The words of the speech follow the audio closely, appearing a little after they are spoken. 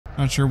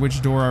Not sure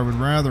which door I would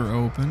rather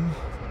open,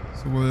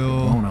 so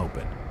we'll Won't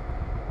open.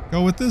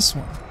 go with this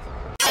one.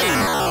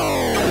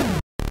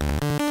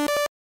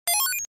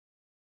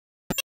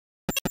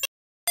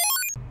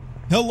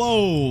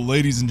 Hello,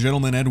 ladies and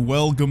gentlemen, and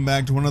welcome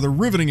back to another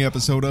riveting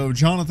episode of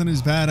Jonathan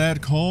is Bad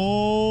at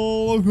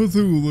Call of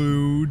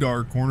Cthulhu,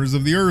 Dark Corners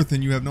of the Earth,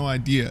 and you have no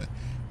idea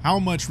how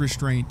much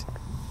restraint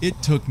it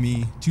took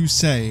me to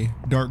say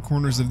Dark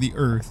Corners of the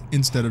Earth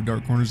instead of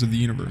Dark Corners of the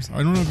Universe.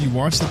 I don't know if you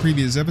watched the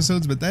previous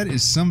episodes, but that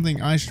is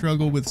something I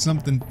struggle with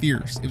something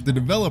fierce. If the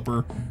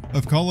developer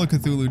of Call of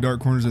Cthulhu,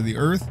 Dark Corners of the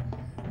Earth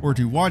were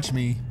to watch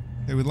me,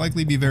 they would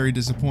likely be very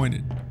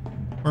disappointed.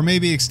 Or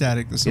maybe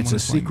ecstatic that someone It's a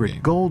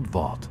secret gold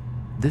vault.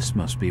 This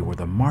must be where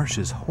the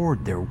marshes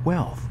hoard their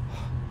wealth.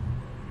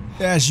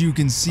 As you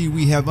can see,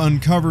 we have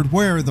uncovered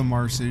where the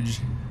marshes,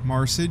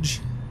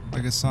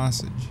 like a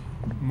sausage,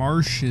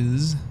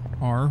 marshes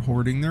are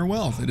hoarding their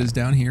wealth. It is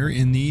down here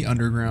in the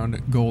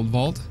underground gold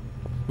vault,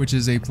 which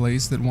is a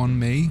place that one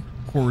may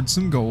hoard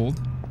some gold.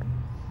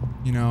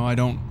 You know, I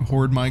don't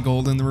hoard my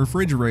gold in the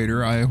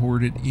refrigerator. I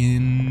hoard it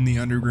in the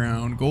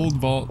underground gold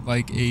vault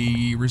like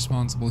a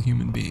responsible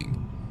human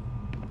being.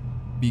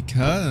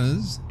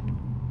 Because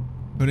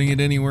putting it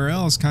anywhere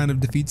else kind of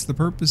defeats the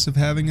purpose of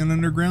having an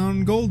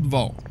underground gold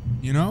vault,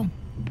 you know?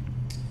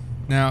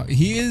 Now,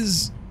 he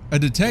is a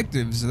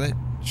detective, so that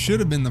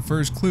should have been the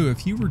first clue. If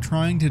he were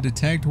trying to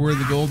detect where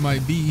the gold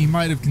might be, he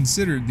might have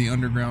considered the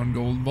underground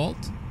gold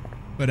vault.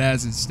 But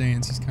as it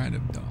stands, he's kind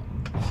of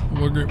dumb.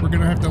 We're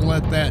gonna have to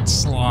let that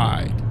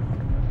slide.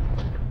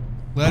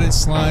 Let it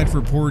slide for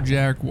poor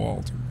Jack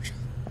Walters.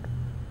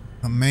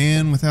 A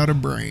man without a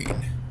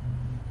brain.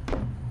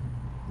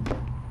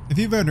 If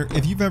you've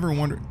ever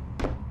wondered,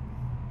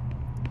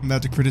 I'm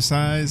about to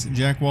criticize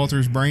Jack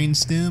Walters' brain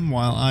stem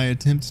while I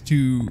attempt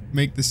to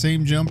make the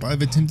same jump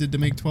I've attempted to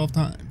make 12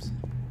 times.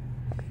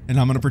 And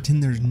I'm going to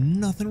pretend there's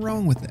nothing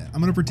wrong with that. I'm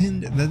going to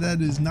pretend that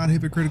that is not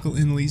hypocritical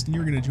in the least, and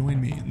you're going to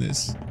join me in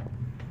this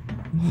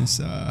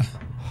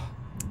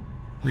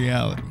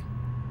reality.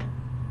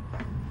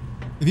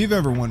 If you've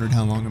ever wondered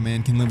how long a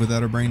man can live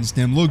without a brain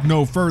stem, look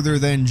no further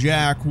than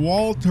Jack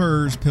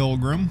Walters'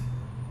 Pilgrim.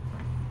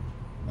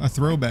 A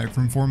throwback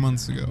from 4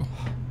 months ago.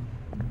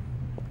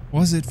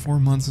 Was it 4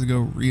 months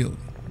ago, really?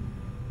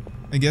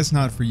 I guess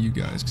not for you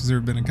guys, because there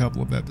have been a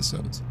couple of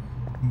episodes.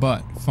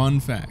 But, fun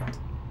fact,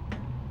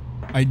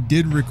 I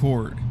did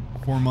record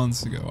 4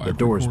 months ago. The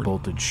door's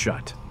bolted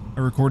shut. I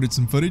recorded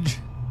some footage.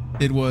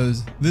 It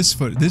was this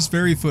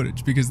very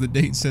footage, because the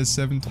date says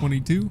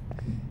 7/22,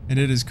 and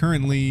it is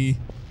currently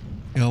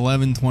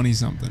 11/20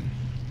 something.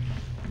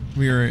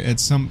 We are at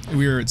some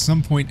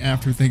point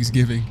after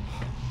Thanksgiving,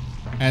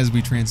 as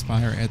we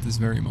transpire at this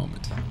very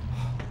moment.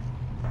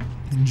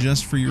 And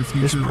just for your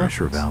future This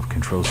pressure valve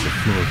controls the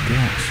flow of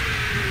gas.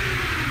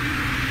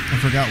 I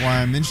forgot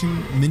why I'm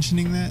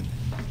mentioning that.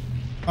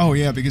 Oh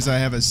yeah, because I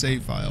have a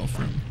save file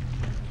from.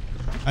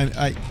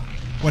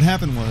 What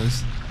happened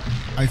was,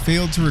 I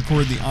failed to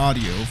record the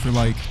audio for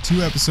like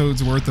 2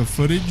 episodes worth of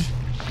footage,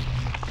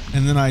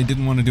 and then I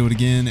didn't want to do it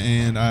again,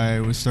 and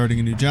I was starting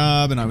a new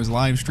job, and I was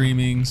live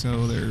streaming,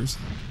 so there's.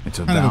 It's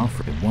a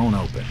valve, it won't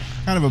open.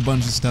 Kind of a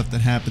bunch of stuff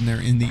that happened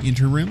there in the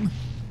interim.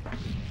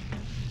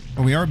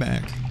 But we are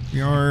back.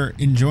 We are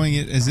enjoying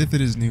it as if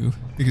it is new,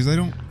 because I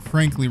don't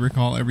frankly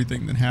recall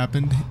everything that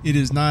happened. It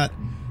is not.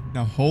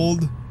 Now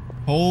hold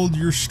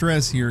your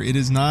stress here. It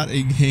is not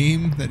a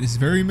game that is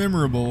very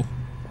memorable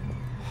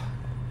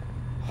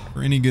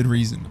for any good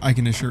reason, I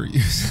can assure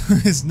you.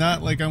 It's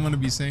not like I'm going to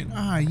be saying,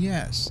 ah,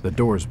 yes. The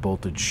door's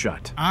bolted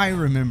shut. I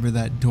remember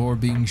that door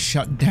being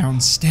shut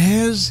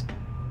downstairs.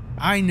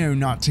 I know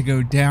not to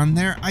go down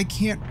there. I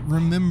can't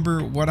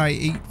remember what I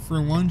ate for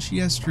lunch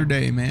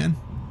yesterday, man.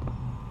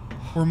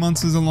 4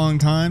 months is a long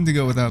time to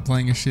go without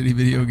playing a shitty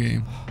video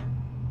game.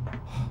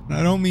 And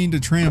I don't mean to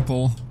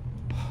trample.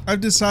 I've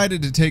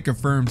decided to take a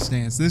firm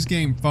stance. This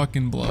game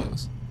fucking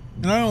blows.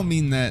 And I don't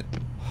mean that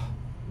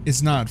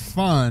it's not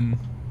fun.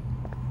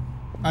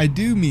 I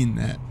do mean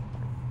that.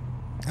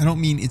 I don't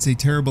mean it's a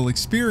terrible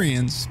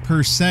experience,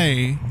 per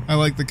se. I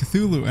like the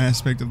Cthulhu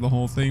aspect of the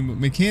whole thing, but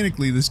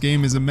mechanically this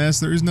game is a mess.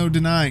 There is no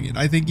denying it.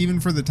 I think even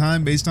for the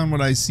time, based on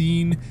what I've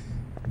seen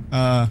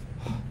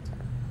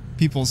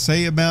people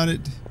say about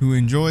it, who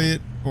enjoy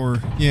it, or,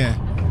 yeah,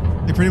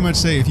 they pretty much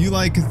say, if you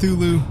like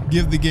Cthulhu,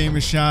 give the game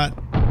a shot,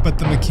 but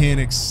the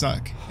mechanics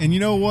suck. And you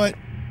know what?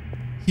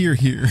 Here.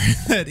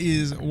 That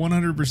is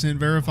 100%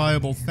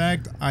 verifiable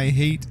fact. I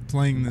hate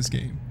playing this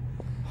game.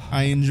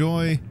 I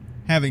enjoy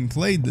having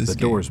played this game.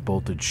 The door's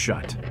bolted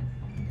shut.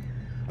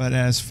 But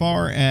as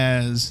far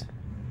as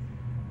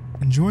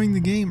enjoying the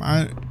game,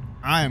 I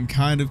am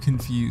kind of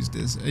confused.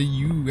 As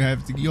you'll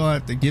have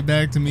to get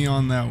back to me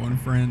on that one,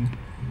 friend.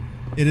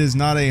 It is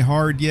not a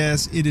hard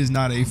yes. It is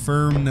not a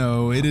firm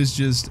no. It is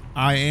just,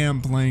 I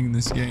am playing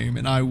this game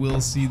and I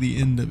will see the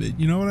end of it.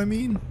 You know what I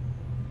mean?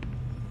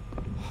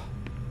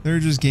 There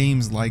are just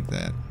games like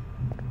that.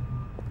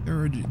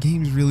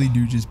 Games really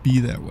do just be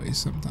that way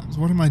sometimes.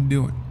 What am I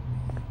doing?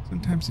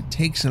 Sometimes it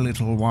takes a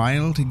little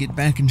while to get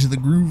back into the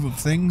groove of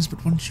things,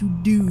 but once you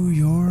do,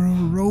 you're a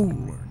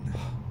rolling.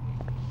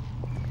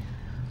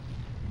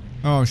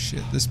 Oh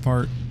shit, this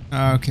part.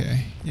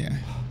 Okay, yeah.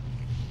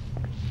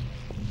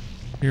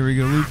 Here we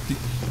go, loop.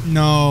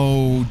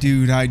 No,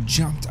 dude, I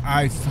jumped.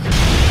 Yeah,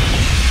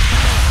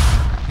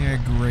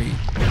 great.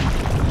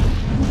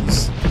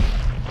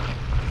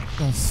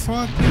 The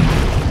fuck?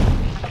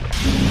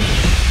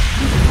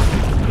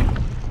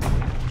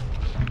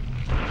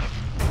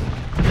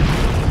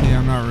 Yeah,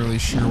 I'm not really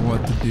sure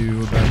what to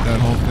do about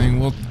that whole thing.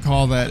 We'll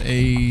call that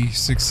a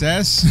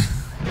success?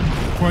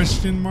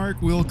 Question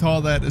mark. We'll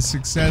call that a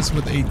success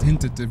with a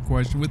tentative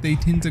question, with a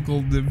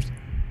tentacle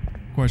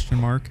question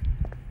mark.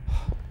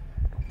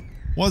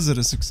 Was it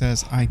a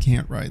success? I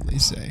can't rightly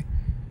say.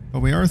 But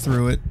we are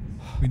through it.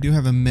 We do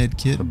have a med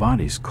kit. The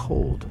body's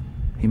cold.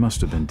 He must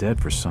have been dead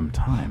for some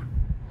time.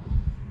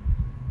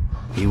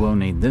 He won't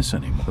need this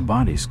anymore. The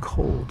body's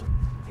cold.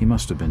 He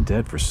must have been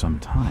dead for some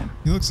time.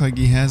 He looks like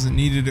he hasn't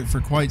needed it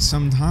for quite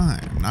some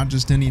time. Not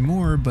just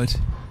anymore, but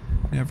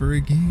never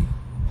again.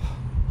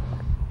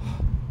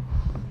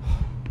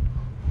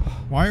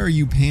 Why are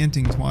you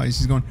panting twice?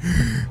 He's going...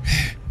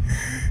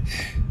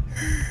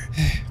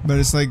 But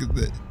it's like...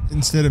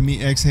 Instead of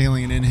me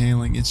exhaling and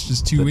inhaling, it's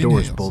just two inhales. The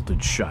door's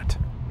bolted shut.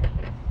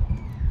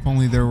 If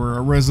only there were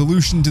a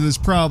resolution to this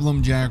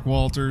problem, Jack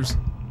Walters.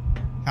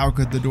 How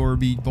could the door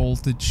be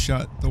bolted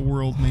shut? The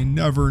world may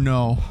never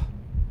know.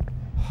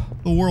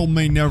 The world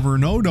may never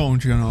know,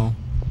 don't you know?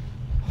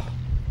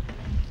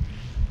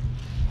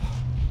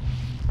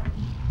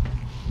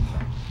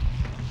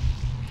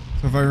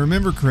 So if I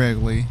remember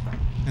correctly,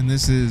 and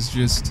this is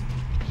just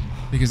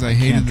because I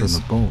hated this. I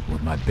can't turn the bolt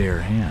with my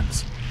bare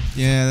hands.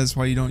 Yeah, that's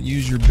why you don't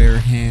use your bare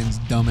hands,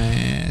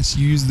 dumbass.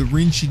 Use the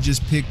wrench you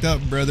just picked up,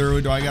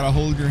 brother. Do I gotta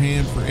hold your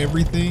hand for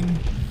everything?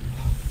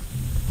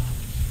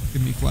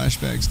 Give me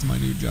flashbacks to my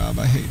new job.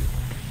 I hate it.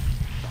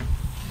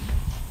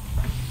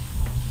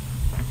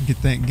 Get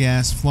that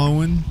gas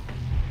flowing.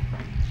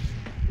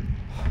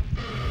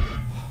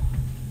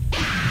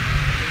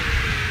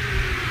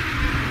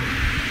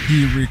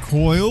 He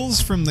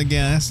recoils from the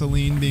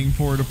gasoline being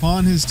poured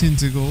upon his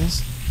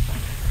tentacles.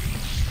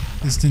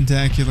 His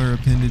tentacular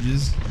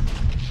appendages.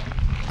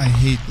 I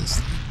hate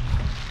this thing.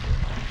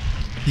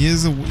 He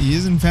is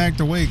in fact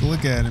awake.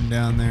 Look at him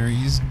down there.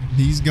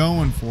 He's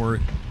going for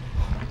it.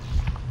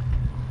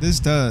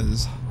 This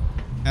does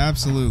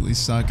absolutely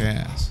suck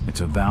ass. It's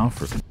a valve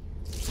for...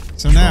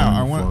 So now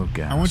I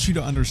want you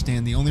to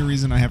understand the only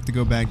reason I have to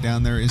go back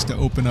down there is to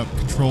open up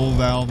control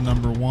valve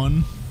number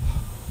 1.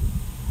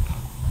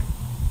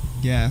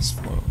 Gas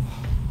flow.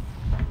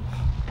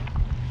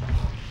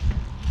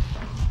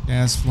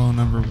 Gas flow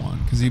number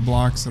 1, because he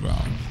blocks it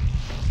off.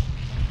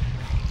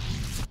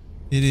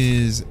 It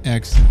is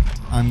excellent.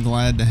 I'm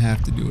glad to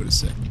have to do it a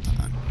second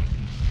time.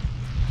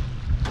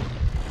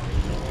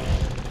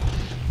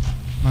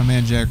 My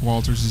man Jack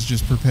Walters is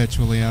just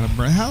perpetually out of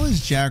breath. How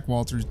is Jack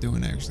Walters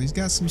doing actually? He's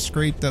got some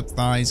scraped up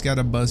thigh. He's got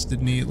a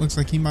busted knee. It looks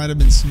like he might have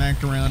been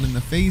smacked around in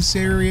the face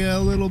area a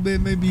little bit.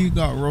 Maybe he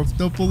got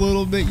roughed up a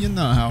little bit. You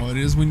know how it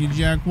is when you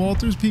Jack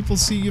Walters. People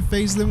see your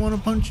face, they want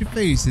to punch your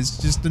face. It's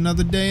just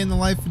another day in the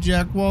life of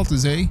Jack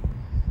Walters, eh?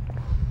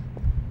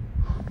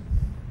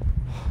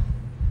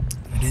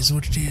 It is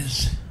what it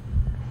is.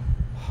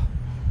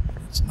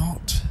 It's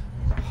not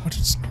what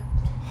it's not.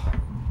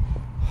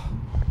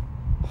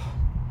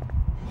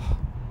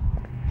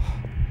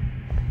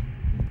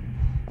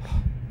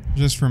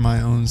 Just for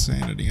my own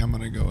sanity, I'm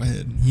gonna go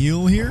ahead and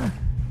heal here,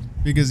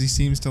 because he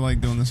seems to like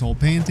doing this whole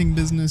panting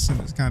business and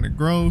it's kind of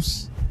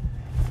gross.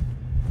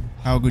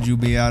 How could you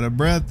be out of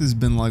breath? There's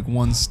been like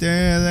one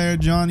stare there,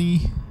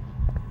 Johnny.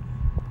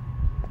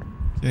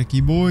 Jackie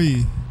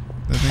boy.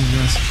 That thing's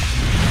gonna...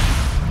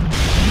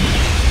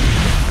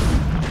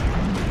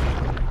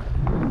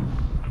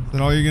 Is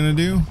that all you're gonna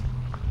do?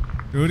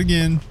 Do it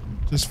again,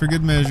 just for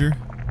good measure.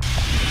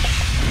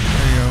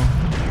 There you go.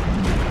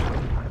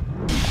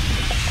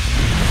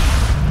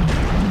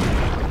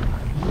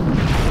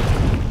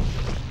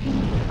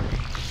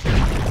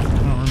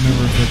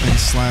 That thing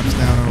slaps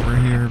down over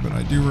here, but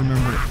I do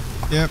remember it.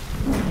 Yep,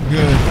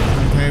 good.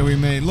 Okay, we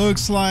made.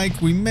 Looks like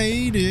we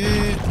made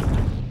it.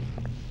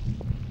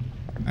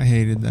 I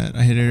hated that.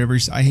 I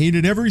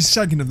hated every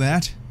second of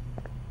that,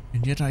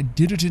 and yet I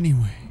did it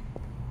anyway.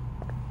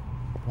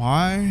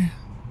 Why?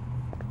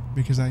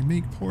 Because I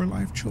make poor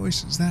life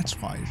choices. That's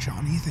why,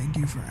 Johnny. Thank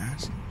you for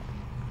asking.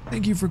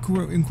 Thank you for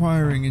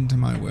inquiring into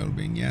my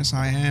well-being. Yes,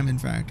 I am in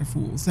fact a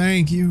fool.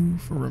 Thank you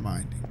for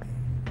reminding me.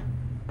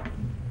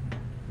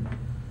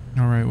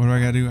 Alright, what do I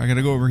gotta do? I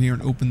gotta go over here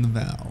and open the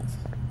valve.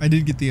 I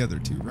did get the other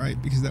two,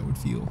 right? Because that would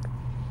feel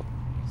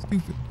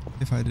stupid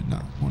if I did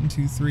not. 1,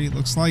 2, 3. It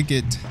looks like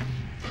it.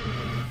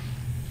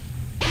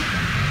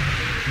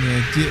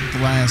 Yeah, get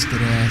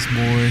blasted, ass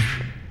boy.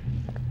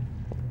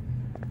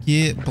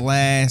 Get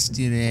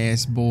blasted,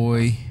 ass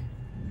boy.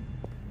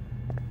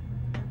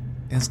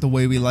 That's the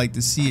way we like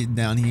to see it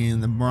down here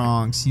in the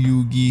Bronx,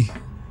 Yugi.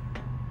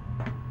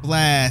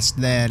 Blast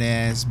that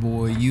ass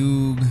boy,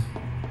 Yug.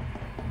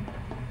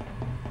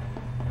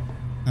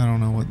 I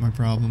don't know what my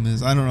problem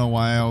is. I don't know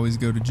why I always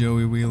go to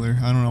Joey Wheeler.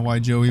 I don't know why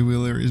Joey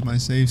Wheeler is my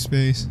safe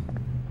space.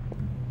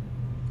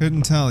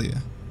 Couldn't tell you.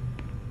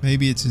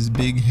 Maybe it's his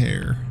big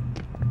hair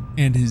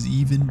and his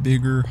even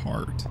bigger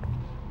heart.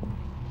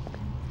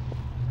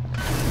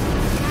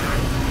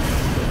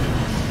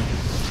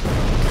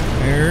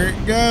 There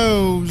it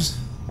goes.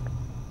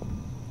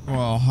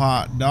 Well,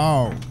 hot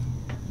dog.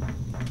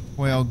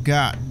 Well,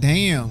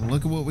 goddamn,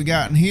 look at what we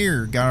got in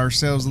here. Got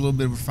ourselves a little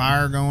bit of a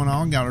fire going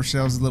on. Got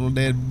ourselves a little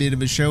bit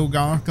of a show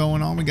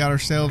going on. We got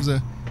ourselves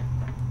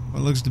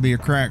what looks to be a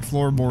cracked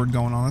floorboard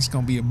going on. That's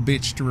going to be a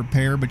bitch to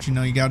repair, but you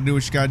know, you got to do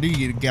what you got to do. You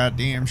get a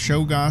goddamn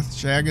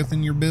shagath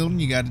in your building.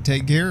 You got to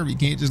take care of it. You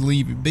can't just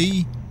leave it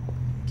be.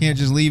 Can't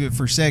just leave it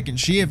for second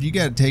shift. You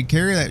got to take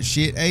care of that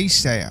shit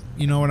ASAP.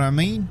 You know what I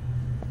mean?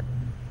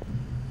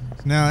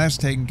 So now that's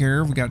taken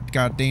care of. We got the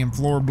goddamn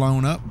floor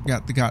blown up.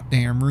 Got the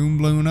goddamn room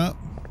blown up.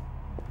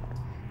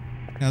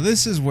 Now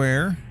this is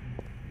where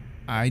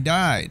I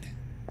died.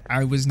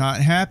 I was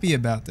not happy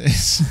about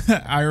this.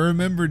 I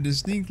remember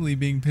distinctly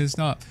being pissed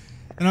off.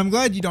 And I'm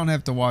glad you don't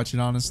have to watch it,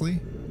 honestly.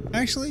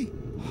 Actually,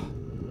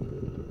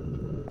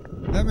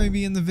 that may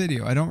be in the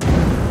video. I don't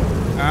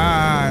remember.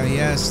 Ah,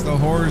 yes, the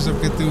horrors of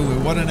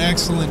Cthulhu. What an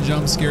excellent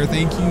jump scare.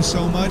 Thank you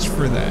so much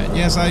for that.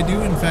 Yes, I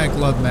do, in fact,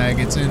 love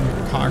maggots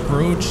and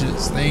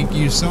cockroaches. Thank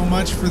you so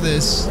much for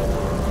this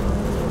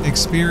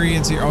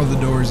experience here. Oh, the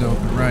door's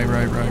open. Right.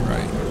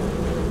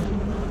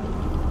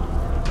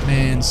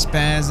 Man,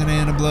 spazzing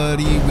in a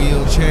bloody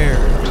wheelchair.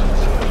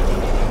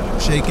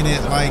 Shaking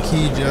it like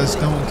he just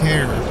don't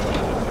care.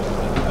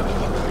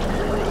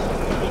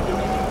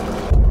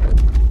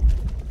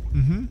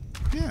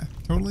 Yeah,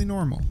 totally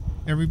normal.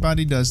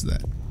 Everybody does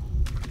that.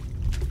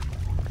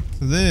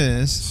 So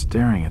this...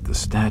 Staring at the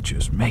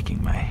statues,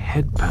 making my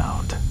head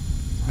pound.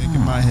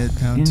 Making my head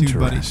pound too,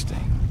 buddy.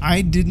 Interesting.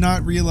 I did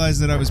not realize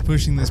that I was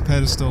pushing this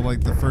pedestal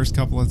like the first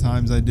couple of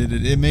times I did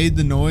it. It made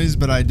the noise,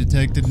 but I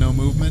detected no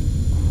movement.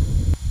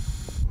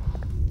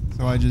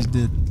 So I just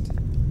didn't.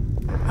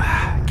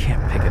 I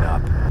can't pick it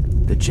up.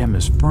 The gem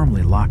is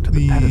firmly locked to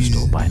the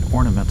pedestal by an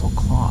ornamental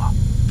claw.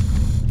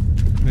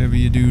 Whatever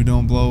you do,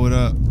 don't blow it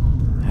up.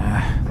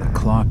 The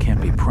claw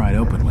can't be pried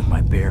open with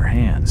my bare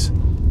hands.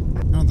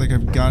 I don't think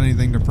I've got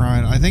anything to pry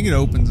it. I think it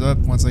opens up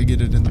once I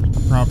get it in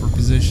the proper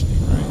positioning,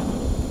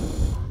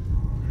 right?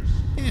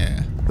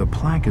 Yeah. The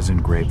plaque is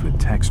engraved with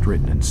text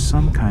written in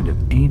some kind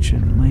of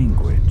ancient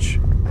language.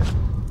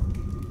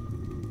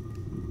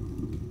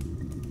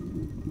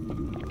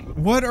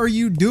 What are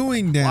you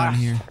doing down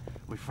here?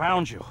 We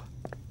found you.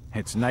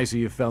 It's nice of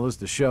you fellas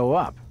to show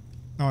up.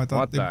 Oh, I thought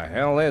What the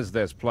hell is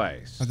this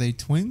place? Are they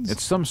twins?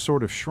 It's some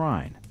sort of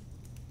shrine.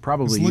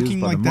 Probably it's used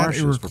looking by like the that a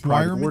Martians for private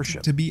requirement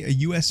worship. to be a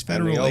U.S. And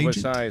federal the agent?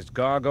 oversized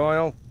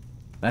gargoyle?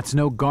 That's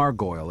no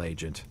gargoyle,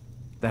 Agent.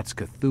 That's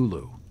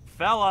Cthulhu.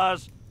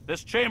 Fellas,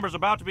 this chamber's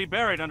about to be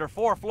buried under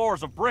 4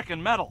 floors of brick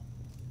and metal.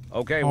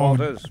 Okay, Oh.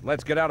 Walters,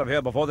 let's get out of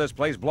here before this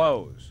place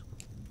blows.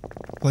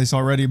 Place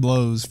already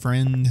blows,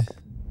 friend.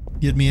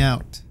 Get me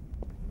out.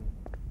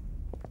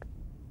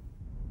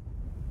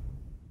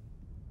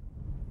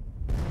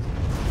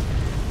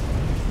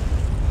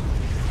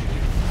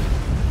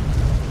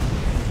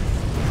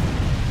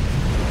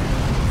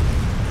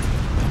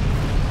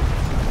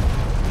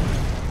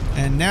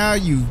 And now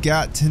you've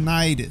got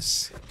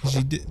tinnitus. 'Cause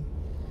you did.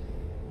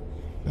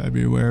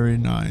 February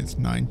 9th,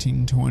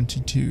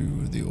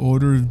 1922. The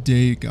Order of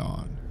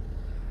Dagon.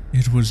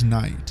 It was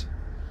night.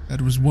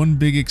 That was one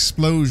big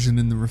explosion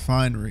in the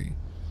refinery.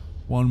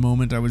 One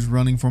moment I was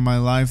running for my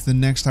life, the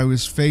next I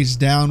was face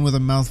down with a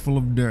mouthful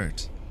of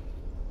dirt.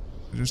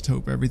 I just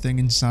hope everything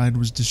inside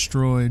was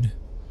destroyed.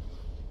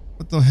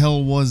 What the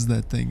hell was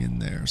that thing in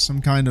there? Some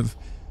kind of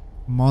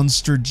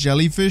monster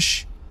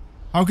jellyfish?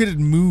 How could it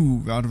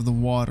move out of the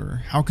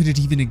water? How could it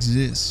even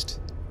exist?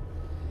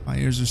 My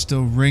ears are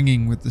still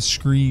ringing with the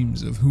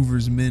screams of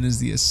Hoover's men as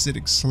the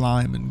acidic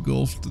slime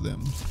engulfed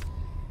them.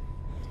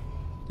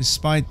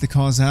 Despite the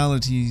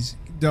causalities...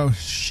 Oh,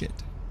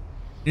 shit.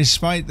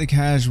 Despite the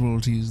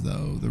casualties,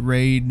 though, the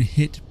raid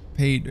hit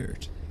pay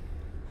dirt.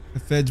 The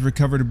feds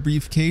recovered a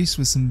briefcase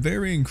with some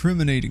very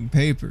incriminating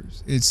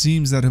papers. It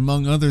seems that,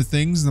 among other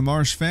things, the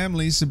Marsh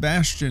family,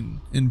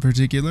 Sebastian in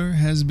particular,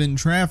 has been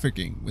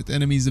trafficking with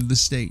enemies of the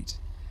state.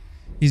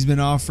 He's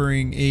been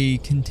offering a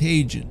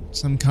contagion,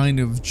 some kind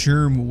of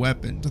germ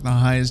weapon, to the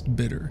highest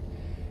bidder.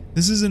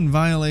 This is in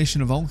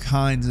violation of all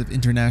kinds of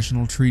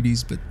international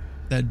treaties, but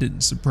that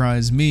didn't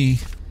surprise me.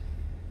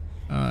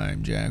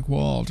 I'm Jack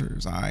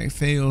Walters. I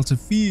fail to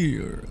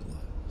feel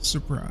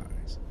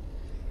surprise.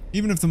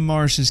 Even if the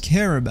Marshes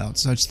care about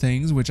such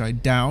things, which I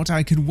doubt,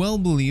 I could well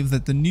believe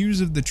that the news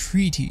of the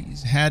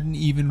treaties hadn't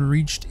even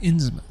reached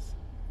Innsmouth.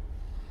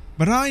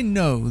 But I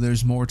know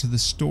there's more to the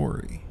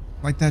story.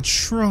 Like that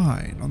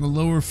shrine on the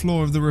lower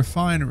floor of the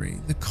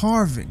refinery, the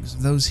carvings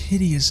of those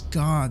hideous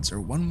gods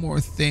are one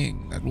more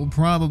thing that will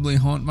probably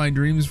haunt my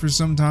dreams for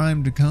some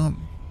time to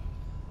come.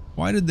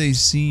 Why did they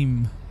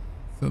seem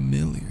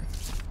familiar?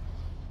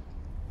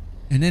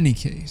 In any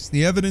case,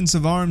 the evidence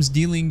of arms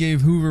dealing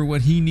gave Hoover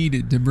what he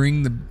needed to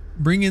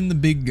bring in the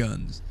big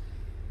guns.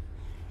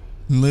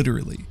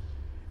 Literally.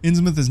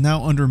 Innsmouth is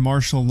now under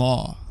martial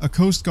law. A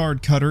Coast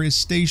Guard cutter is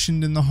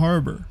stationed in the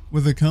harbor,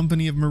 with a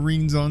company of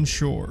Marines on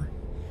shore.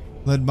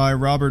 Led by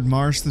Robert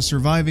Marsh, the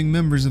surviving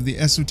members of the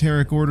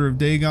Esoteric Order of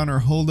Dagon are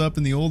holed up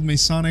in the old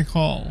Masonic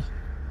Hall.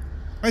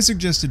 I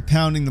suggested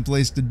pounding the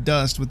place to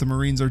dust with the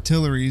Marines'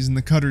 artilleries and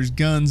the cutter's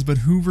guns, but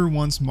Hoover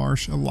wants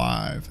Marsh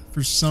alive,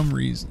 for some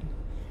reason.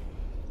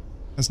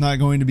 That's not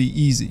going to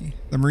be easy.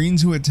 The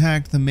Marines who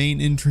attacked the main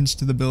entrance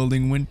to the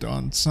building went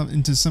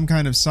into some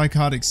kind of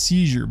psychotic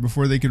seizure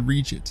before they could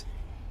reach it.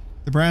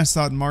 The brass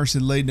thought Marsh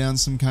had laid down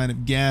some kind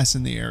of gas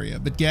in the area,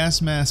 but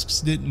gas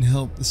masks didn't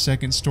help the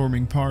second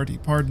storming party.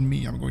 Pardon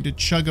me, I'm going to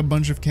chug a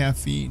bunch of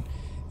caffeine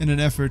in an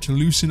effort to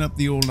loosen up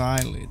the old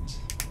eyelids.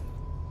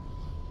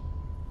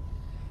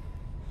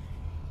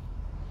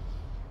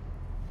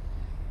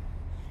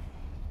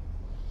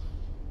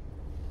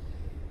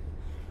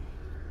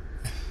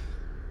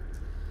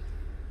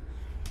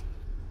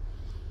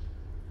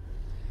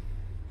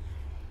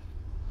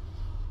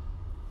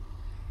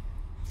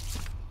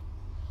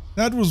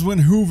 That was when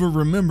Hoover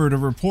remembered a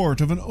report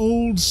of an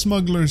old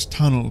smuggler's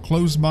tunnel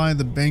close by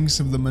the banks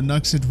of the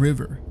Monuxet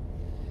River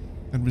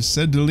that was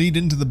said to lead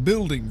into the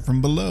building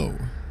from below.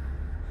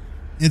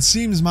 It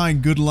seems my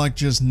good luck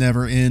just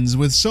never ends.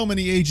 With so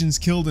many agents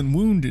killed and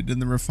wounded in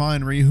the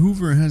refinery,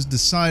 Hoover has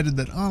decided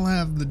that I'll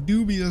have the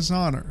dubious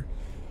honor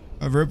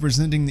of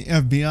representing the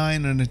FBI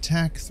in an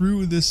attack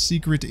through this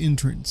secret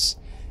entrance,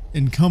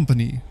 in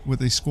company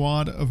with a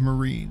squad of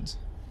Marines.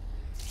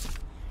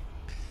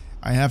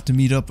 I have to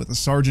meet up with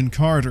Sergeant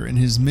Carter and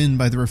his men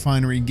by the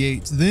refinery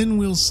gates. Then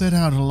we'll set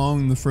out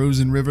along the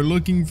frozen river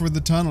looking for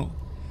the tunnel.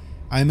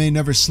 I may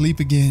never sleep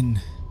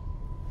again.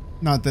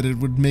 Not that it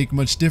would make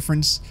much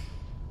difference.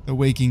 The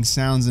waking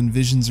sounds and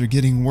visions are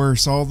getting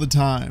worse all the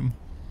time.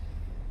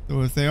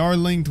 Though if they are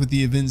linked with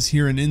the events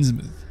here in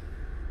Innsmouth,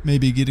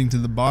 maybe getting to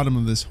the bottom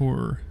of this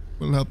horror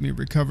will help me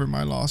recover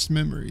my lost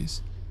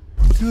memories.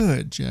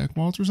 Good, Jack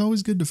Walters.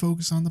 Always good to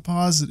focus on the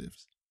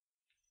positives.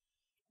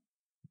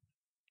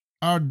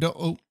 Our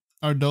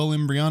dull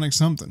embryonic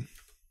something.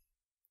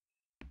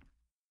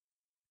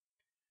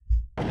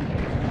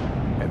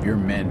 Have your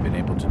men been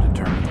able to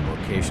determine the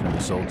location of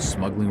this old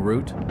smuggling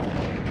route?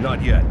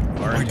 Not yet.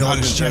 Our my God,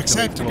 it's intelligence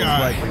estimates the most Jacksepticeye.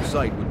 likely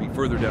site would be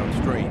further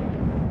downstream.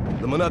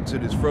 The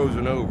Monuxet is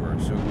frozen over,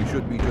 so we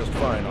should be just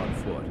fine on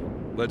foot.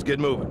 Let's get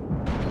moving.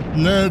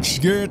 Let's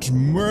get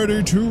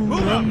ready to Move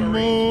out, rumble.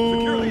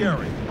 Marines. Secure the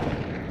area.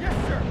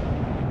 Yes, sir.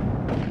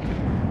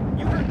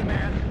 You heard the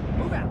man.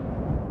 Move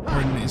out.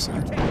 Pardon me,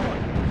 sir. Take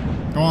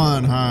one. Go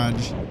on,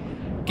 Hodge.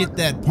 Get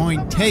that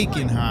point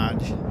taken,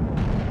 Hodge.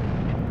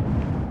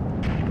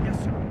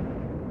 Yes, sir.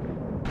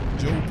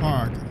 Joe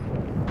Parker.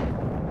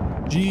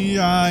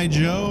 G.I.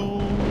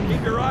 Joe.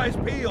 Keep your eyes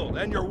peeled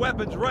and your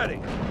weapons ready.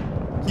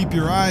 Keep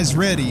your eyes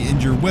ready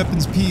and your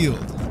weapons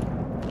peeled.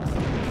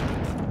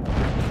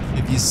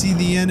 If you see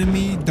the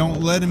enemy,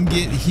 don't let him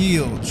get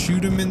healed.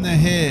 Shoot him in the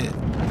head.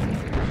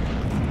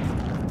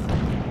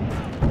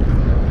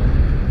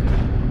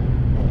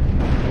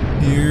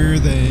 Here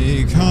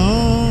they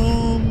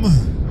come.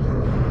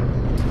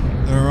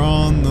 They're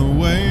on the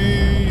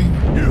way.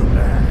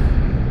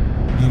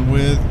 And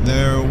with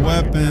their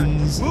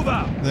weapons, Move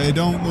out. they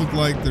don't look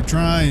like they're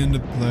trying to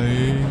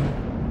play.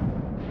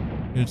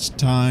 It's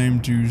time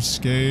to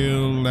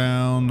scale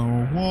down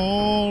the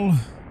wall.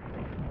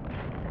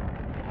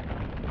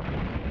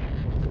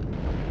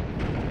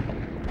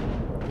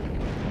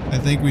 I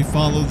think we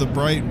follow the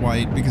bright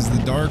white because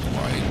the dark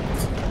white.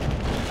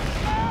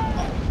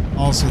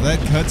 Also, that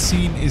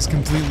cutscene is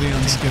completely The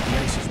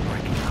unskippable. ice is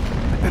breaking up.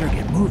 I better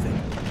get moving.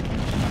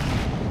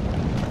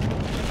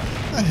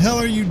 What the hell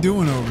are you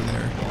doing over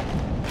there?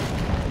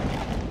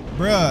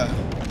 Bruh.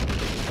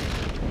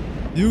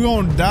 You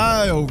gonna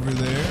die over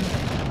there.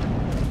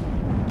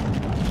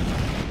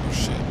 Oh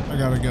shit, I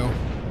gotta go.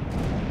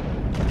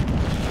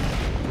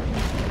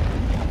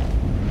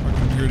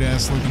 Fucking weird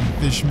ass looking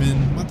fishman.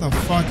 What the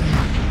fucking...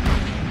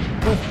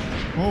 Oh,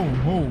 whoa,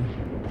 whoa.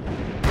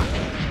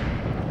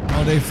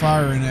 Oh, they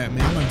firing at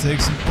me. I'm gonna take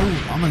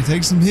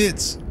some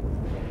hits.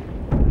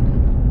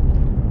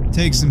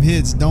 Take some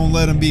hits. Don't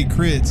let them be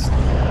crits.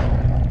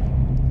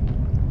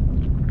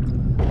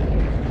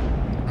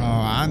 Oh,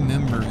 I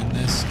remember in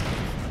this stuff.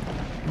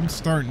 I'm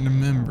starting to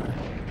remember.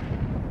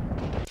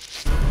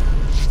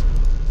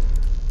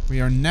 We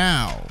are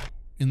now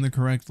in the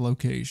correct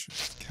location.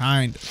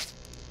 Kind of.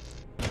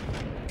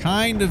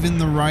 Kind of in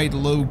the right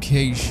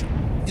location.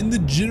 In the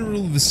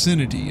general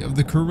vicinity of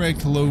the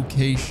correct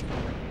location.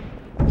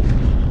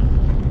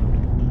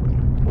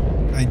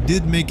 I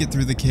did make it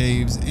through the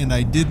caves, and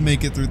I did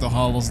make it through the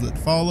hollows that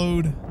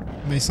followed.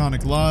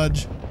 Masonic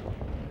Lodge.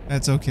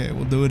 That's okay,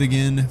 we'll do it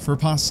again for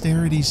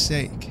posterity's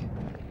sake.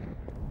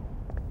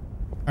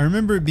 I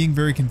remember it being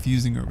very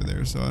confusing over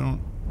there, so I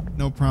don't...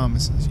 no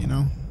promises, you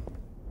know?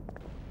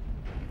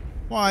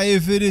 Why,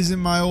 if it isn't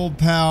my old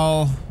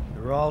pal...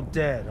 They're all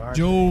dead, aren't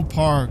Joe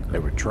Parker. They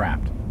were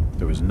trapped.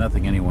 There was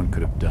nothing anyone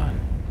could have done.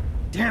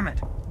 they? Damn it!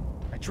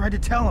 I tried to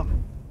tell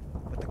him,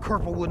 but the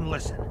corporal wouldn't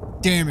listen.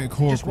 Damn it,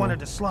 Corporal. Just wanted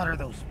to slaughter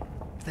those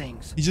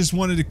things. He just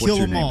wanted to kill What's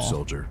your them name, all.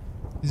 soldier?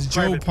 It's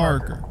Joe Private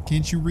Parker. Parker.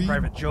 Can't you read?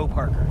 Private Joe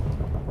Parker.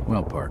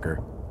 Well,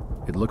 Parker,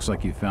 it looks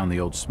like you found the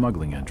old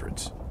smuggling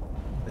entrance.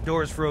 The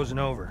door is frozen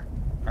over.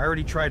 I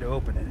already tried to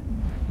open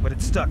it, but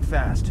it's stuck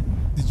fast.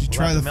 Did you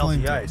try the melt the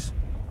flamethrower? ice.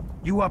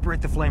 You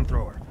operate the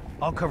flamethrower.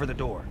 I'll cover the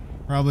door.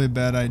 Probably a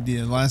bad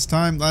idea. Last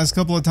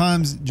couple of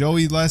times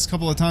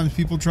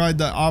people tried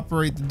to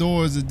operate the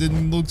doors. It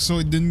didn't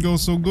go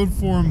so good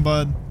for him,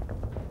 bud.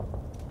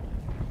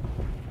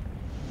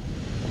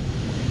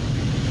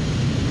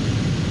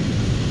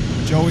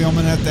 Joey, I'm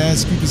gonna have to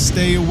ask you to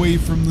stay away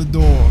from the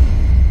door.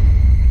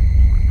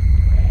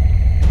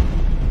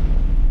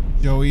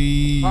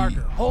 Joey.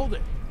 Parker, hold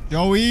it.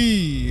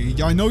 Joey,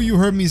 I know you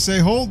heard me say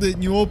hold it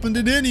and you opened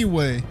it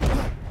anyway.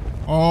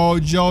 Oh,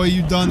 Joey,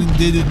 you done and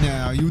did it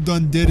now. You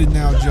done did it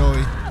now,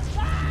 Joey.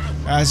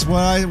 That's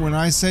what when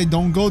I say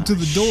don't go to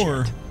the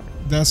door,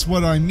 that's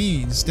what I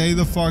mean. Stay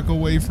the fuck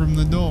away from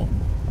the door.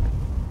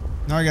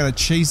 Now I gotta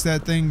chase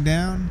that thing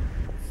down?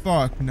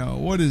 Fuck no.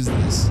 What is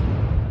this?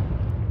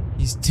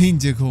 He's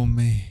tentacle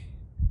me.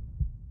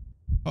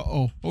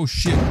 Uh-oh. Oh,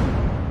 shit.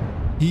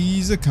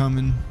 He's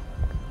a-coming.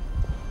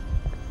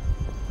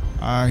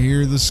 I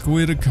hear the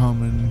squid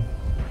a-coming.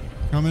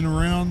 Coming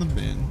around the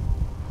bend.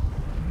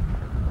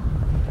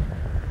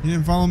 You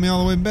didn't follow me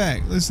all the way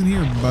back. Listen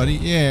here, buddy.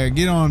 Yeah,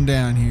 get on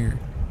down here.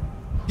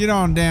 Get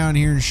on down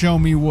here and show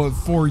me what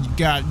for, you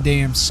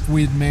goddamn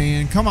squid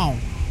man. Come on.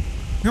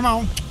 Come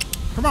on.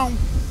 Come on.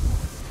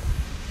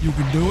 You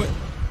can do it.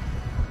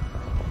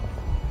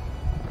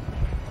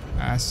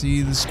 I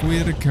see the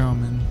squid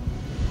a-coming.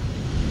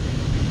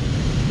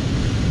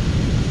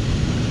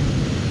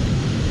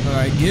 Did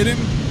I get him?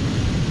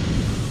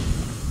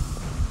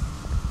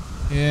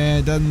 Yeah,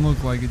 it doesn't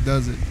look like it,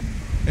 does it?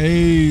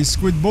 Hey,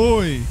 squid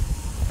boy.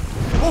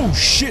 Oh,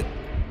 shit.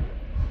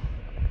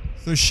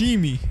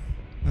 Sashimi.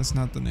 That's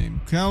not the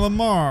name.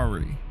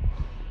 Calamari.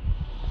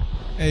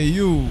 Hey,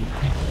 you.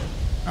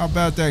 How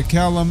about that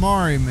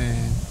calamari,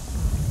 man?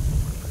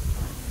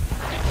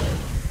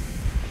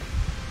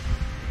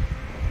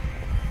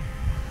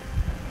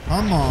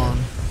 Come on.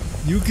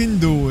 You can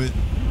do it.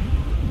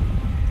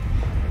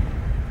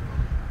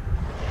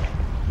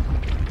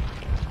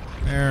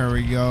 There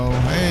we go.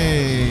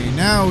 Hey,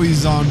 now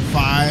he's on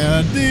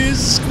fire.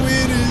 This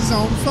squid is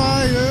on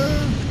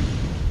fire.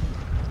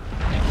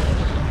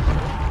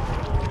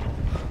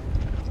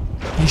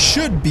 He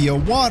should be a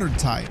water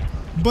type,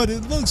 but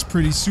it looks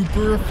pretty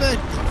super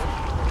effective.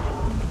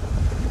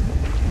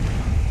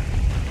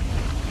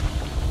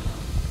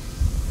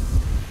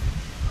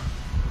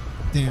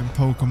 Damn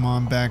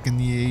Pokemon back in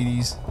the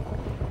 80s.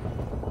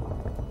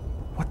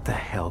 What the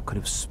hell could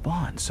have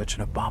spawned such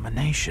an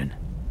abomination?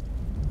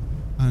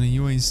 Honey,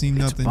 you ain't seen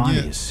Its nothing body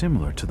yet. is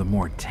similar to the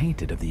more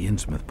tainted of the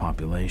Innsmouth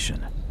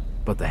population,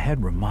 but the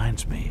head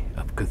reminds me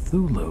of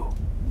Cthulhu.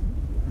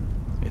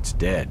 It's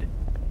dead.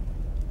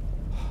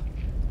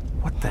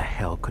 What the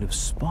hell could have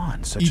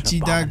spawned such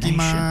an abomination?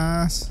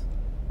 Ichidakimasu.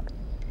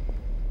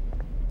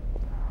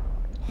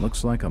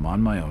 Looks like I'm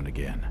on my own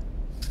again.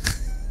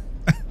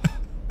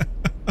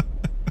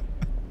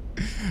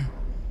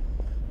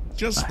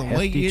 Just A the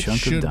way hefty it chunk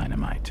should. of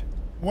dynamite.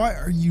 Why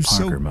are you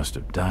Parker so? must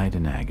have died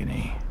in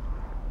agony.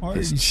 Why are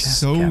His you chest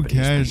so cavity's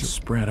been casual?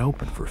 spread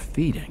open for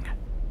feeding.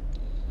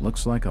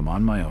 Looks like I'm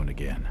on my own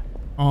again.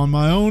 On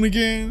my own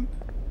again?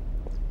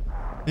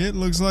 It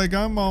looks like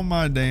I'm on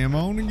my damn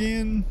own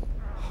again.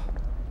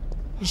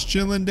 Just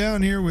chilling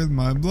down here with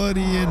my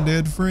bloody and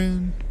dead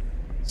friend.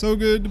 So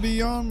good to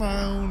be on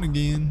my own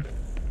again.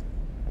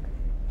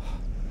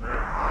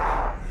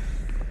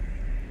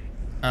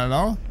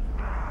 Hello?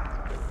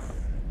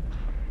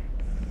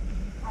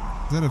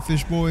 Is that a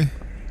fish boy?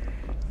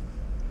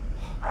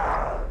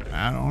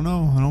 I don't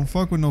know. I don't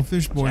fuck with no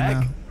fish boy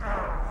Jack?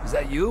 now. Is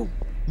that you?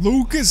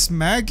 Lucas,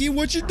 Mackie,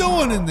 what you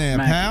doing in there,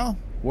 Mackie, pal?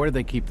 where do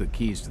they keep the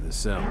keys to the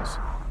cells?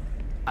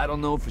 I don't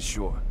know for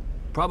sure.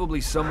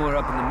 Probably somewhere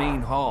up in the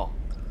main hall.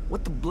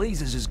 What the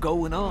blazes is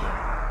going on?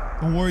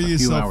 Don't worry A few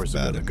yourself hours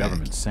ago, about the it,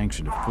 government Mackie.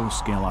 sanctioned a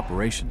full-scale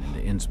operation into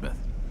Innsmouth.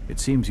 It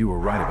seems you were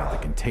right about the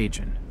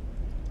contagion.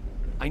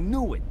 I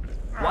knew it.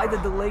 Why the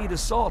delayed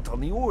assault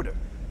on the order?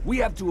 We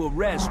have to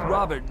arrest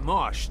Robert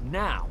Marsh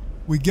now.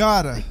 We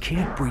gotta.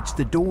 Can't breach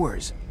the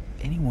doors.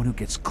 Anyone who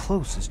gets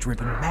close is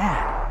driven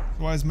mad.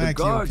 Why is The Mackie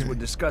guards okay? were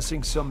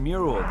discussing some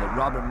mural that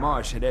Robert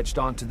Marsh had etched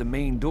onto the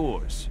main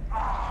doors.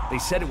 They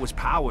said it was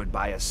powered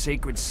by a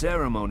sacred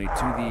ceremony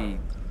to the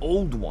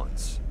old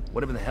ones.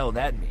 Whatever the hell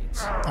that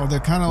means. Oh, they're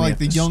kind of like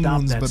the young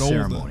ones, but older.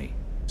 ceremony.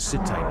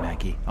 Sit tight,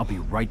 Mackie. I'll be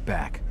right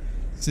back.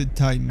 Sit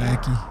tight,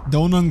 Mackie.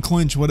 Don't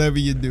unclench whatever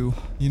you do.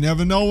 You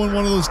never know when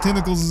one of those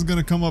tentacles is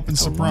gonna come up and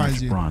It's a surprise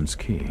large you. bronze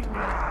key.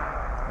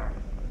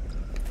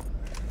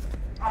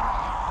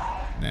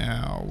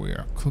 Now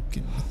we're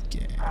cooking with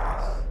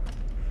gas.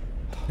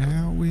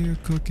 Now we're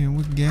cooking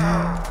with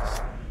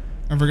gas.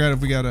 I forgot if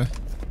we gotta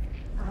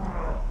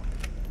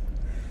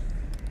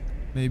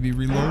maybe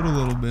reload a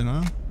little bit,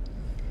 huh?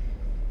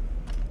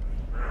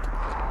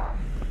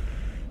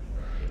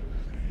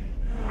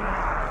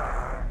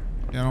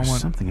 Yeah, I don't There's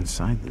want. something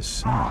inside this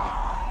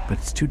cell, but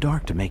it's too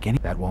dark to make any.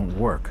 That won't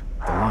work.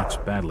 The lock's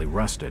badly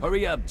rusted.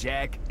 Hurry up,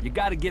 Jack. You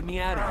gotta get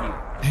me out of here.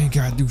 Ain't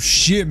gotta do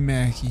shit,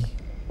 Mackie.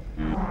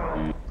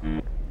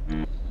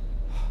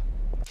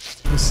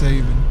 We're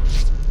saving.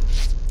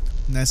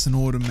 And that's an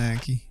order,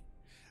 Mackie.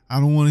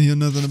 I don't want to hear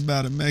nothing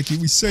about it, Mackie.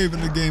 We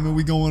saving the game and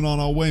we going on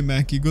our way,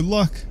 Mackie. Good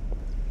luck.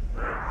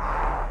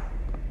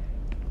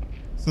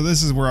 So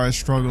this is where I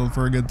struggled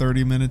for a good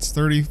 30 minutes,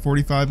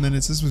 45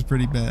 minutes. This was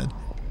pretty bad.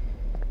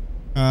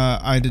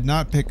 I did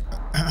not pick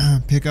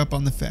up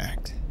on the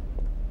fact.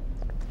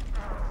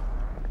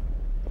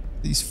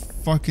 These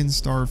fucking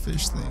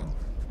starfish thing.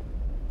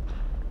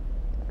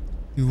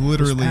 You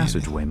literally. This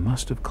passageway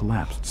must have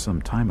collapsed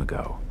some time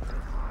ago.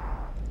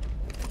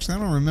 Actually, I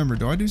don't remember.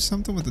 Do I do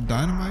something with the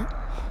dynamite?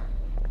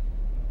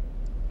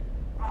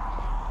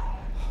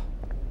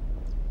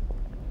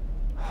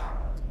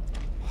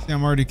 See,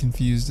 I'm already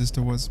confused as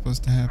to what's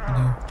supposed to happen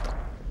here.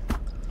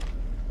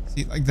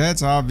 See, like,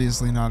 that's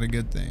obviously not a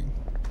good thing.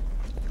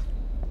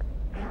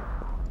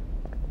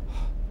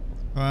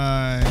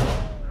 Bye.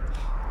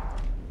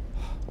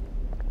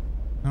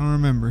 I don't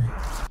remember.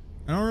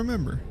 I don't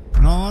remember.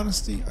 In all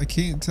honesty, I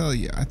can't tell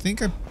you. I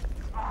think I...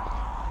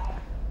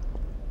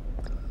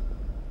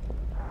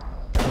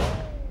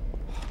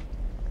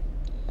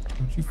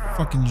 Don't you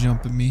fucking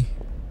jump at me.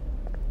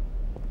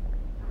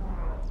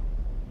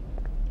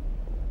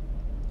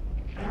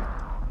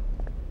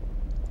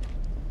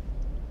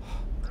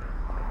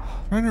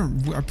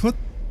 I put...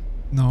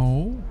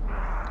 No.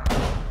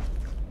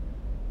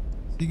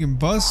 So you can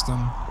bust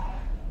them.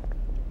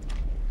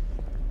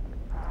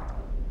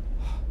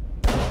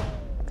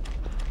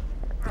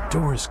 The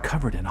door is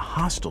covered in a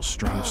hostile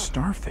string of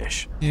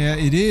starfish. Yeah,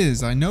 it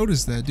is. I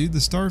noticed that, dude. The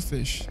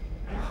starfish.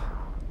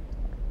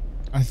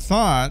 I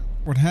thought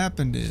what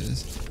happened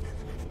is...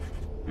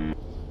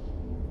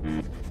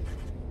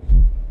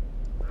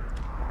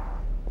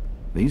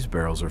 These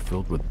barrels are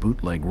filled with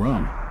bootleg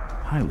rum.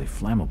 Highly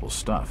flammable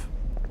stuff.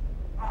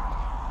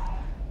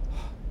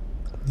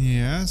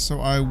 Yeah,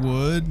 so I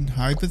would,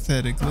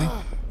 hypothetically...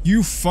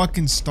 You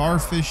fucking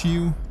starfish,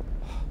 you.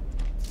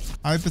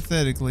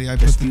 Hypothetically, I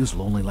put This fuse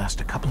will only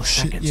last a couple of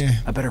shit, seconds. yeah.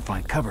 I better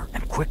find cover,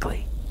 and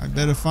quickly. I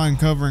better find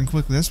cover and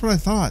quickly. That's what I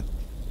thought.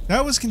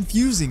 That was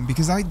confusing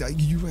because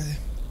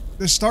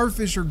the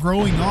starfish are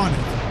growing on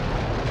it.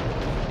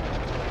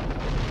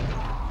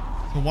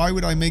 So why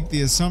would I make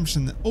the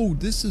assumption that, oh,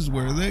 this is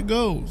where that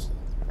goes?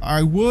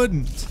 I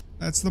wouldn't.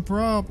 That's the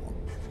problem.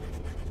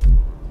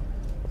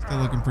 Still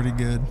looking pretty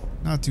good.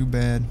 Not too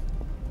bad.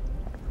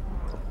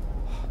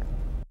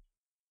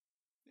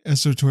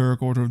 Esoteric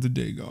Order of the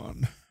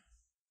Dagon.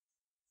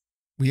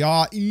 We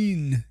are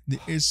in the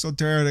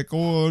Esoteric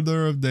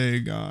Order of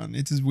Dagon.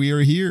 It is we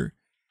are here.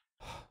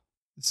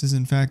 This is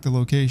in fact the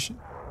location.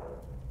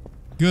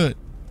 Good.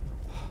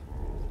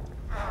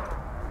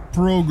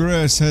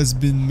 Progress has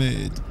been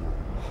made,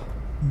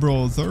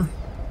 brother.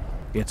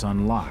 It's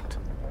unlocked.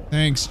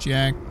 Thanks,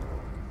 Jack.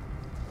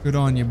 Good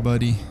on you,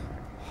 buddy.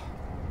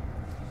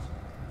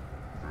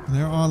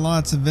 There are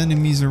lots of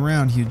enemies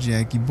around here,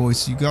 Jackie boy,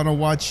 so you gotta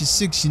watch your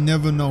six. You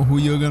never know who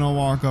you're gonna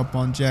walk up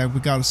on, Jack. We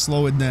gotta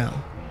slow it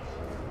down.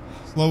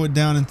 Slow it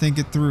down and think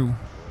it through.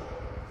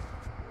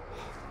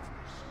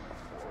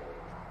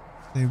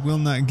 They will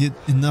not get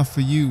enough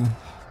of you.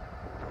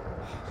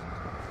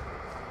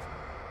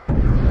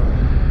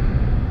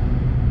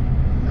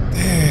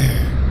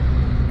 There.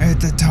 At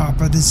the top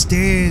of the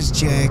stairs,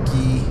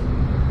 Jackie.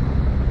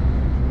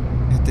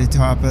 At the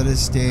top of the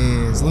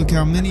stairs. Look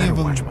how many of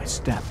them. Watch my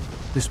step.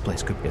 This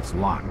place could. It's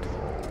locked.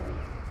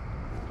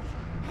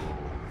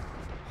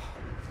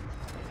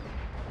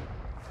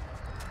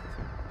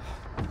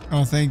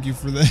 Oh, thank you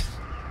for that.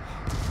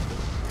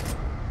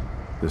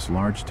 This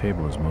large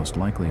table is most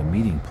likely a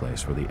meeting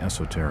place for the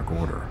esoteric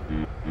order.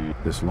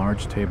 This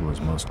large table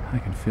is most... I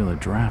can feel a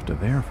draft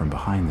of air from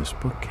behind this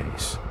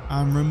bookcase.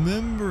 I'm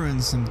remembering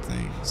some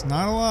things.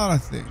 Not a lot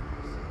of things.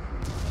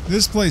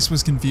 This place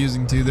was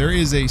confusing too. There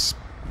is a...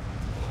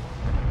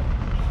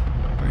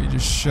 Or you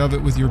just shove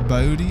it with your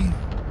booty.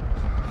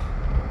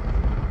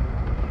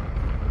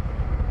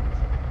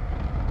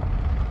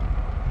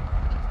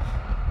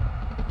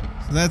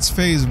 So that's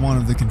phase one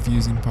of the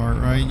confusing part,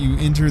 right? You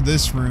enter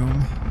this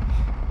room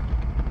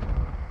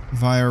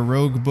via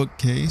rogue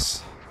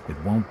bookcase. It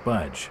won't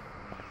budge.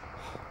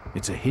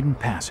 It's a hidden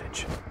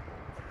passage.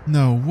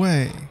 No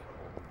way.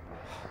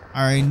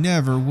 I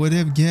never would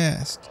have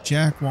guessed.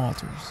 Jack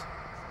Walters.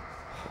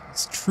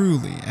 It's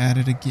truly at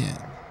it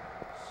again.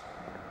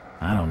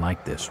 I don't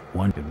like this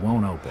one. It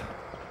won't open.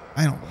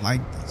 I don't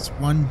like this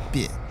one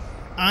bit.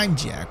 I'm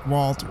Jack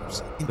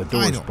Walters. And The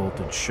door's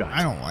bolted shut.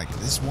 I don't like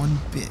this one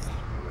bit.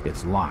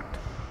 It's locked.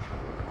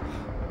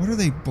 What are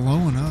they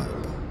blowing up?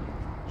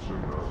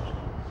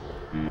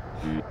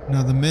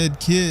 Now the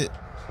med kit.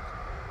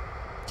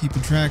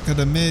 Keeping track of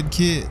the med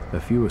kit. A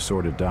few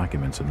assorted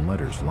documents and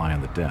letters lie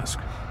on the desk,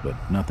 but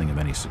nothing of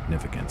any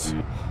significance.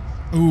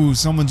 Ooh,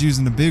 someone's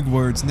using the big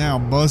words now,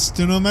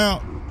 busting them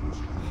out.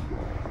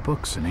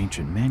 Books and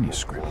ancient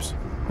manuscripts,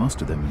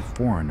 most of them in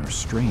foreign or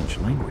strange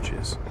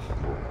languages.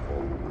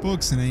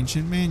 books and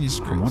ancient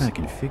manuscripts. From what I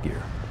can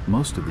figure,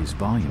 most of these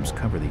volumes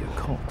cover the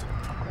occult.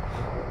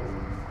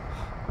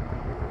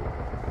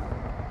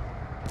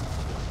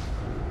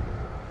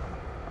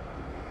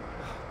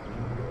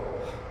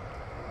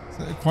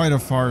 Quite a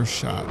far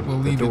shot. We'll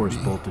leave it be. The door's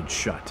bolted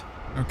shut.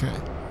 Okay.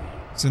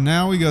 So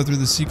now we go through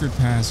the secret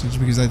passage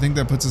because I think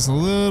that puts us a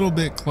little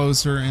bit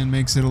closer and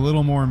makes it a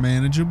little more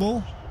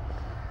manageable.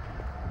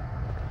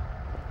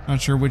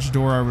 Not sure which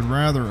door I would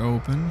rather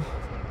open.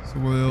 So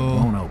we'll...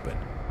 It won't open.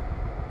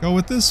 Go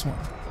with this one.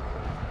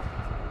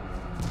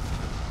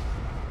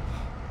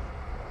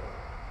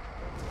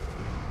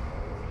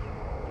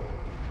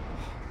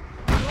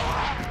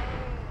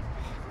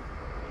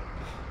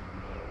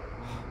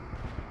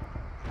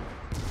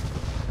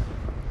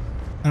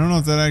 I don't know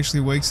if that actually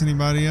wakes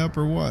anybody up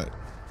or what.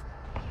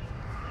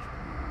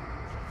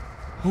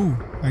 Ooh,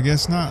 I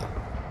guess not.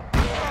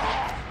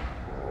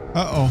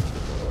 Uh-oh.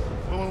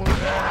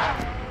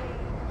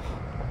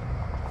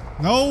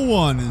 No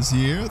one is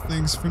here.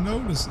 Thanks for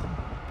noticing.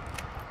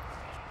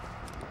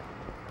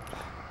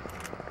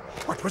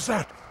 What was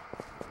that?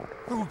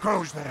 Who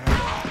goes there?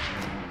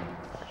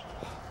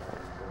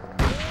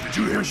 Did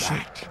you hear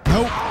that?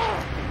 Nope.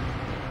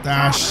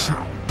 Ah, shit.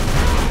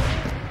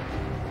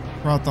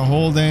 Brought the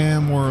whole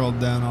damn world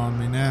down on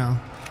me now.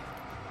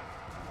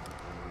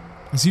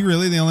 Is he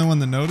really the only one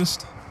that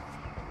noticed?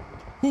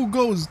 Who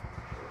goes?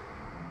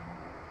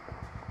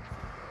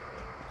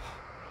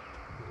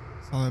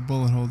 Saw that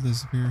bullet hole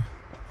disappear.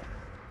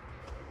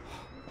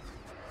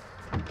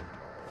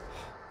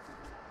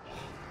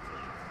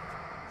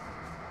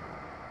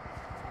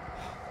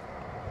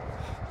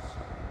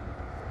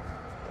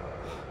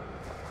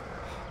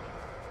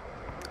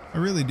 I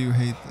really do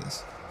hate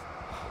this.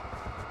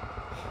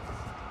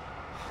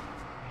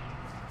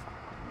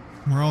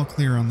 We're all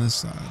clear on this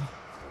side.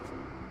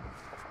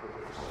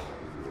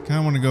 Kind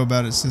of want to go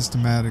about it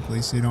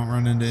systematically so you don't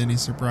run into any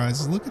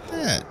surprises. Look at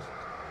that.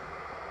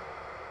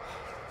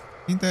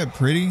 Ain't that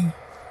pretty?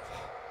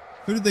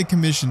 Who did they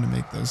commission to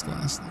make those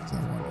glass things,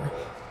 I wonder?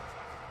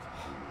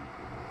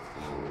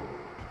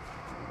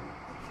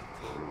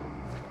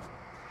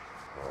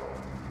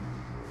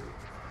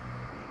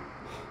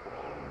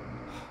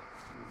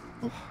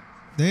 Oh,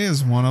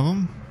 there's one of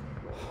them.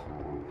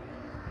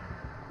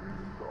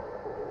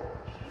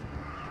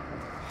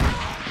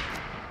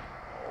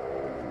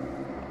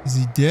 Is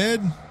he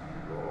dead?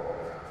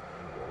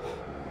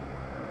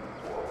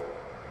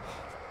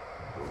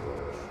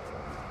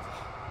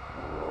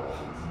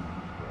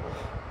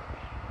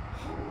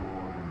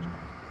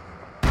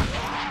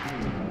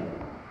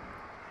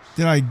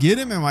 Did I get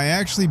him? Am I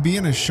actually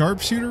being a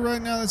sharpshooter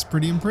right now? That's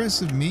pretty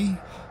impressive, me.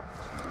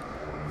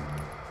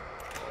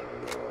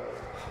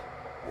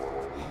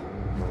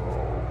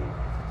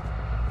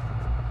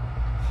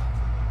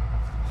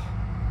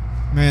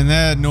 Man,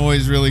 that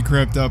noise really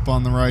crept up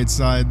on the right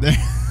side there.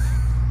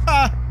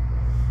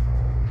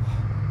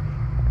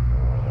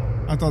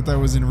 I thought that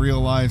was in real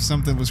life.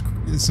 Something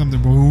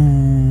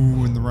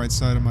ooh, in the right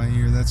side of my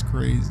ear. That's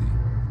crazy.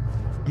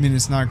 I mean,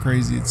 it's not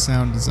crazy, it's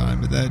sound design,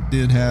 but that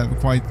did have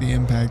quite the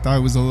impact. I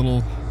was a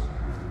little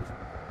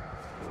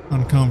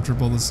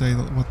uncomfortable to say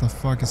what the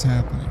fuck is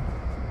happening.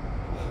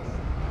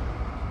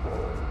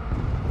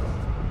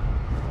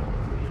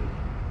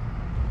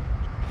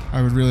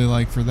 I would really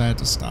like for that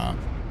to stop.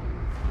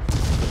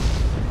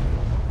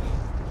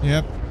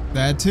 Yep,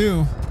 that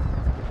too.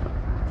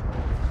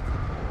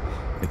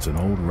 It's an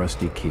old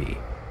rusty key.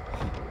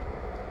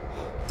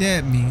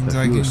 That means A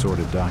I few can...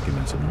 assorted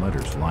documents and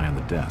letters lie on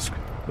the desk,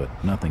 but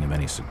nothing of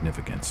any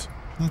significance.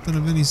 Nothing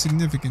of any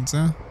significance,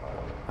 huh?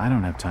 I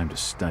don't have time to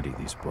study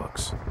these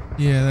books.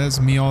 Yeah, that's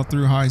me all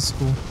through high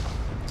school.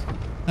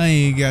 I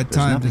ain't got There's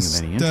time to nothing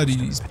of any study interest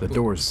in these it. books. The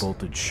door's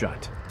bolted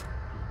shut.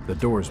 The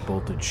door's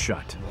bolted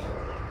shut.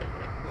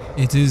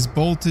 It is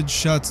bolted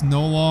shut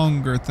no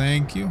longer,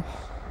 thank you.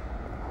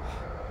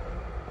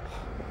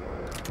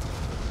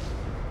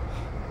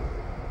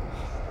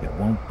 It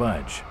won't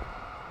budge.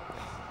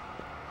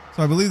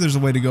 So I believe there's a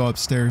way to go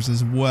upstairs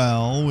as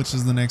well, which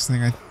is the next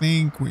thing I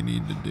think we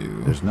need to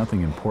do. There's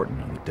nothing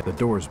important on the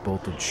door's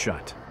bolted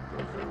shut.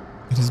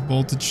 It is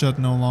bolted shut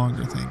no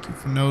longer, thank you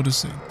for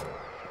noticing.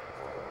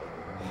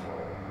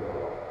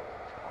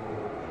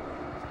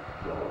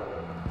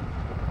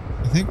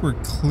 I think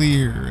we're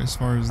clear as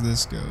far as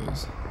this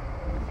goes.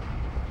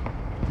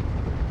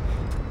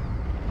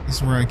 This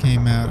is where I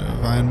came out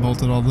of. I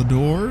unbolted all the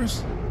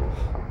doors.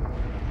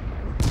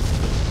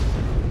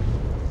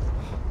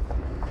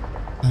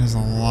 That is a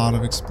lot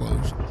of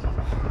explosions.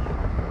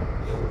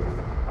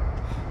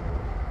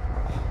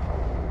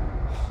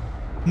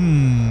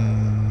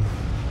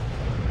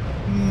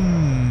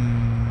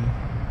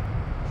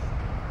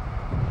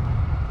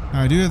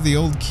 I do have the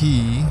old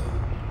key.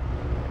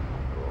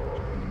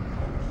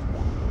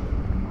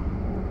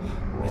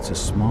 It's a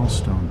small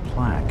stone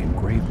plaque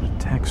engraved with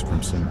text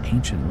from some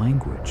ancient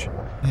language.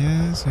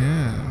 Yes,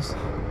 yes.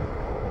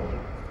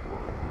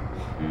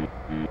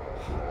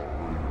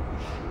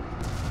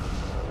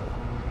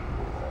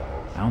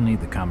 I'll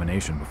need the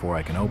combination before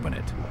I can open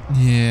it.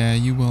 Yeah,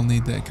 you will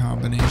need that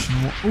combination.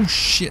 Oh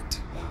shit.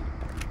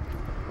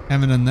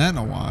 Haven't done that in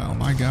a while,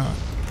 my god.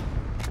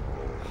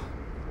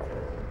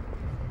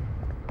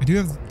 I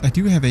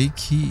do have a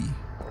key.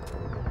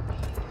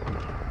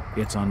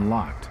 It's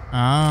unlocked.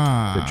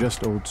 Ah. They're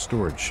just old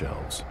storage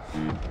shelves.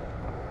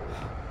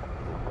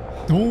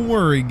 Don't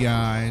worry,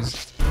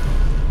 guys.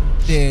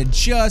 They're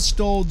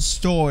just old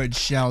storage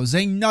shelves.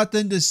 Ain't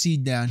nothing to see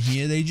down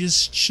here. They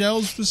just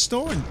shelves for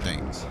storing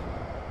things.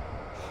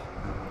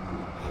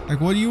 Like,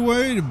 what are you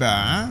worried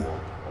about, huh?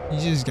 You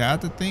just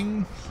got the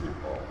thing?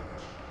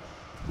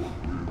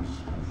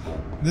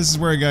 This is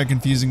where it got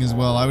confusing as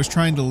well. I was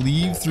trying to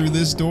leave through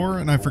this door,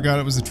 and I forgot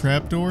it was a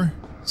trap door.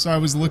 So I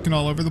was looking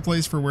all over the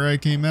place for where I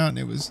came out, and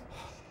it was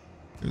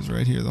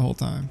right here the whole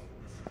time.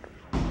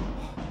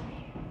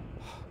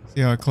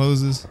 See how it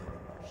closes?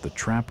 The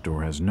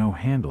trapdoor has no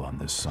handle on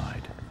this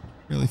side.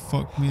 Really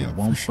fucked me up. It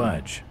won't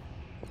budge.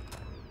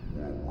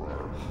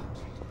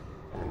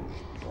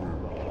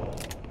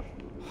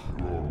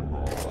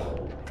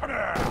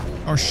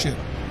 Oh shit.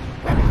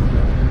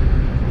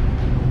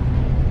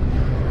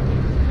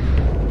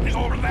 He's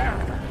over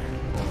there.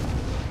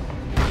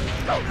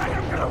 Don't let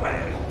him get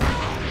away.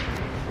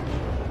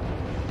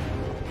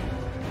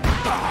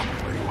 Stop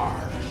where you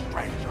are,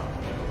 stranger.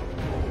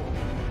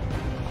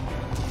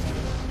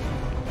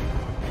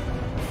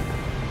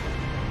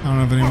 I don't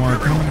have any more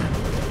coming.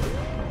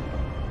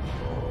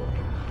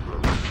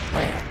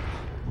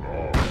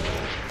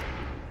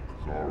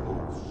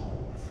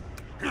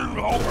 He's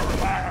over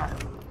there.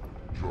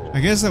 I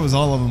guess that was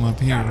all of them up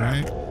here,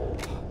 right?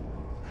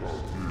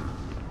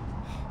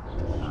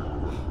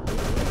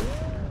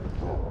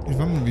 If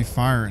I'm gonna be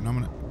firing,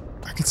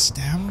 I could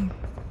stab him.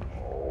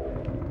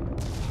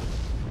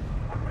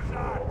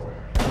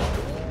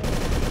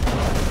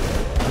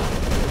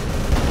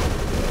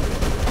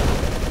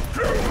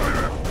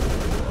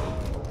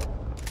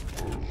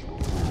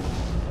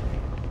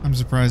 I'm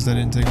surprised I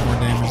didn't take more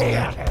damage than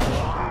that.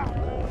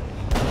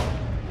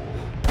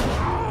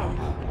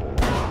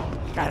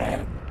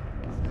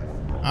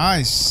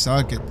 I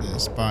suck at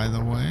this, by the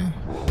way.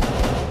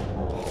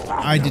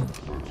 I didn't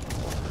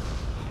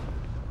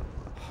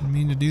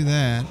mean to do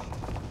that.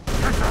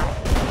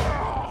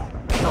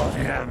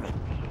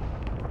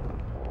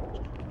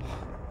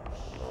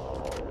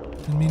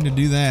 Didn't mean to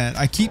do that.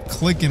 I keep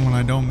clicking when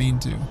I don't mean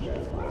to.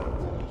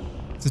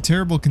 It's a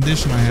terrible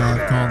condition I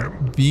have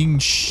called being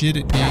shit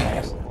at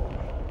games.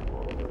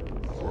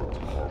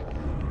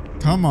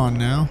 Come on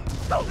now.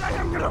 Don't let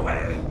him get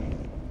away.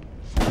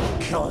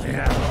 Kill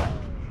him.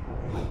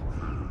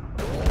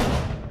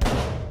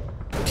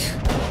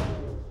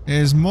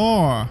 There's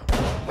more.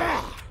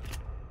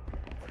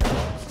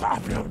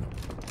 Stop him.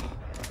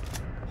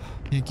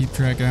 Can't keep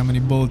track of how many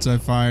bullets I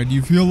fired.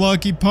 You feel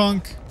lucky,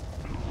 punk?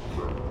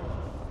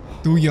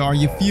 Do ya? Are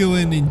you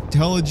feeling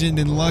intelligent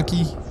and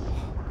lucky?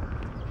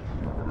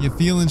 You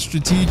feeling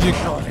strategic?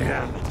 Kill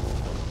him.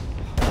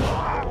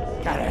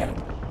 Got him.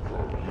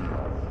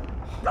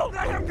 Don't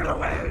let him get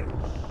away.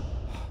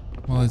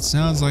 Well, it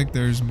sounds like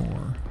there's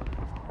more.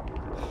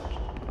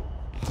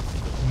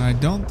 And I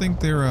don't think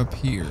they're up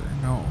here.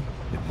 No.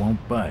 It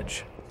won't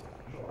budge.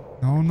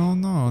 No, no,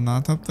 no.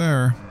 Not up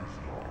there.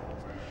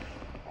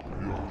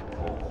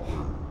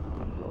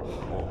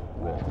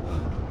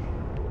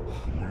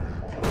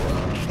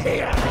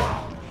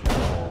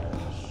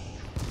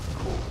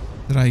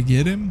 Did I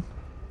get him?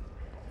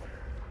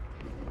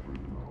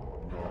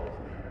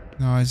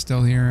 No, I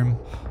still hear him.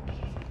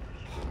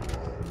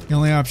 The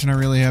only option I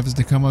really have is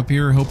to come up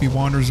here, hope he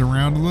wanders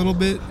around a little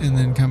bit, and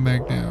then come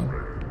back down.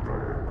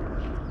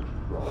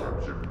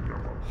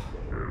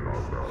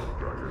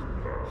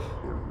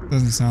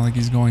 Doesn't sound like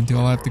he's going to.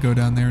 I'll have to go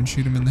down there and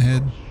shoot him in the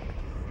head.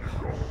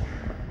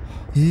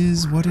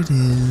 Is what it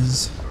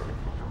is.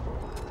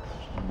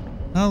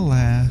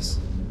 Alas.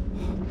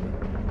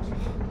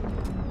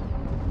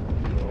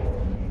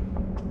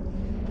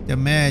 The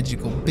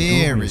magical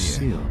barrier.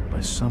 Sealed by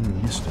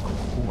some mystical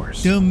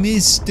force. The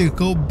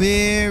mystical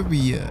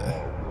barrier.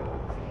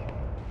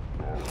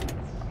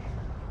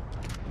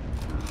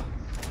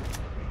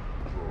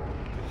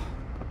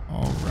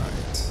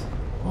 Alright.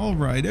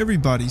 Alright,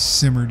 everybody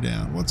simmer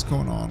down. What's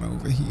going on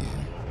over here?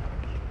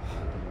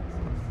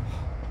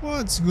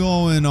 What's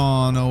going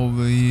on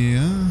over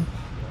here?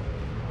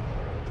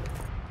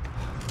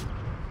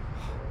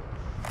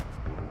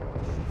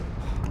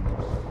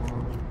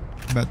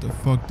 About to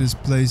fuck this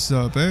place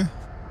up, eh?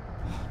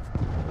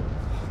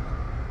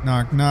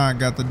 Knock, knock.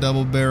 Got the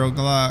double barrel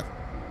Glock.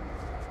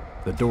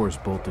 The door's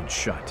bolted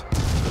shut.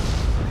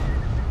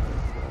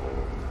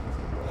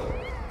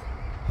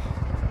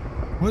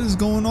 What is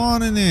going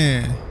on in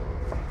there?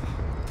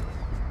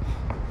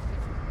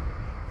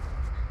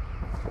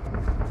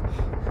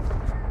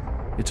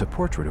 It's a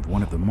portrait of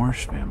one of the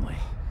Marsh family.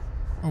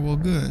 Oh, well,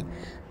 good.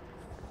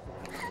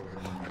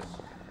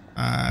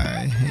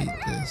 I hate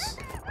this.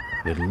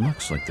 It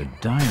looks like the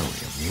diary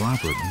of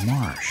Robert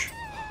Marsh.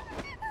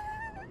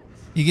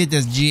 You get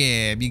this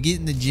jab. You're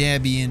getting the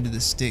jabby end of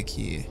the stick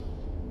here.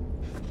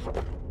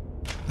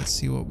 Let's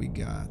see what we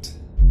got.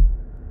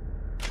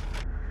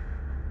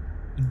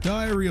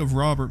 Diary of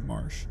Robert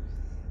Marsh.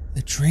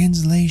 The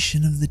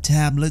translation of the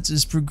tablets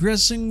is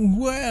progressing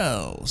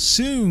well.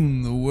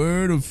 Soon the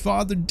word of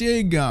Father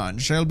Dagon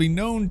shall be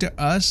known to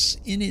us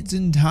in its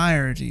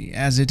entirety,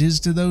 as it is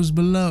to those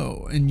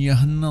below in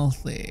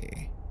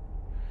Yahanalthi.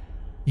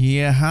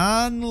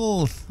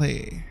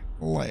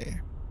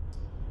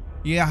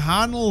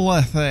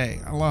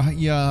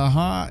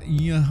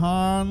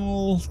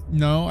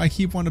 No, I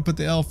keep wanting to put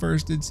the L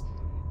first. It's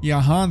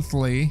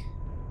Yahanthli.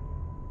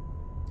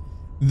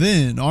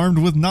 Then, armed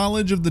with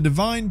knowledge of the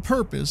divine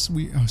purpose,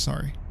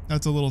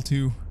 that's a little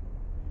too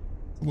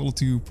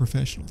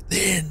professional.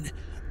 Then,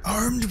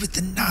 armed with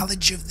the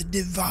knowledge of the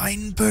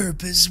divine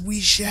purpose, we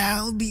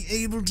shall be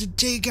able to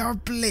take our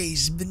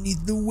place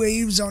beneath the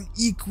waves on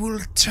equal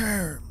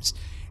terms,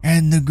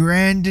 and the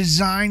grand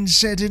design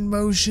set in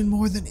motion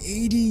more than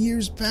 80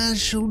 years past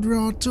shall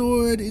draw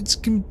toward its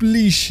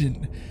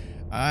completion.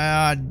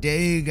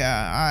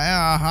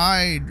 Dagon,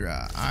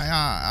 Hydra,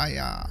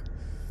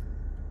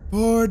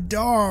 Poor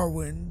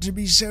Darwin, to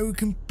be so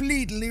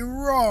completely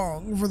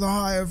wrong, for the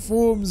higher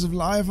forms of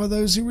life are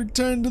those who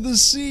return to the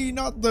sea,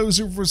 not those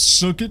who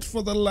forsook it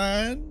for the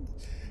land.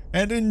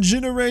 And in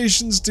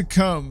generations to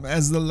come,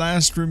 as the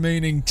last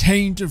remaining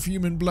taint of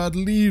human blood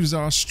leaves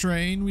our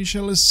strain, we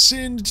shall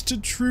ascend to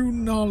true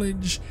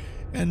knowledge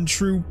and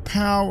true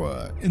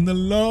power in the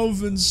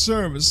love and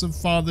service of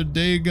Father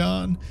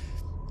Dagon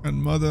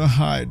and Mother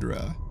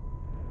Hydra.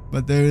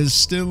 But there is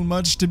still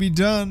much to be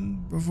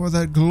done before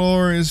that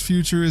glorious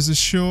future is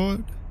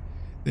assured.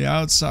 The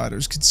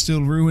outsiders could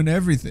still ruin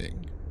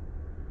everything.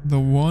 The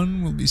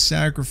one will be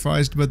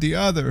sacrificed, but the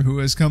other, who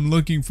has come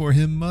looking for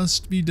him,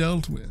 must be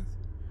dealt with.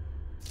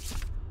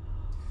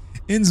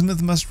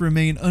 Innsmouth must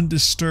remain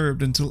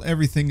undisturbed until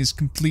everything is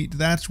complete.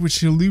 That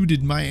which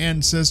eluded my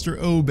ancestor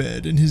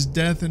Obed on his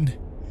death in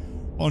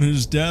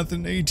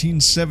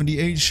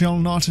 1878 shall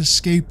not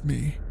escape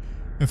me.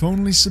 If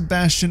only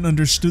Sebastian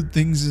understood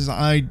things as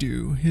I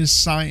do, his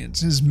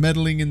science, his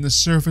meddling in the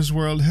surface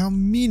world, how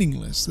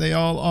meaningless they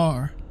all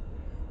are.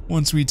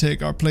 Once we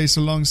take our place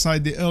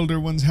alongside the elder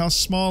ones, how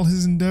small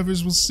his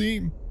endeavors will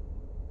seem.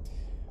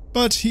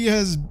 But he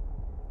has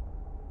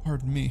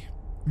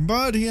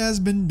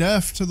been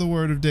deaf to the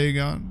word of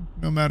Dagon,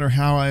 no matter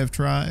how I have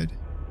tried.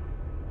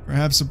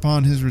 Perhaps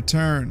upon his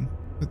return,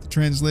 with the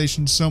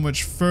translation so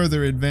much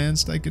further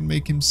advanced, I can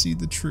make him see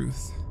the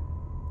truth.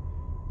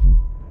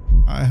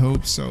 I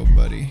hope so,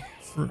 buddy,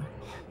 for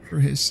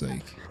his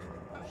sake.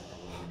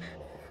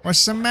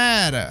 What's the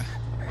matter?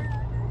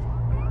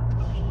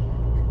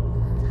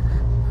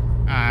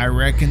 I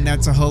reckon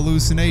that's a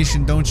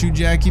hallucination, don't you,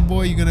 Jackie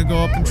boy? You gonna go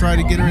up and try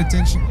to get her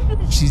attention?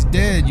 She's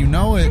dead, you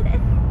know it.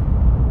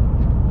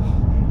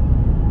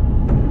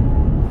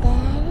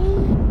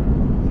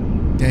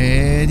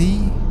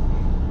 Daddy?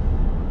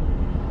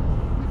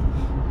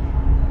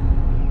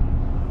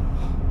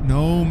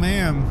 No,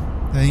 ma'am.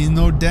 There ain't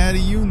no daddy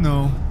you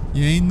know.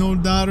 You ain't no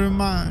daughter of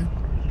mine.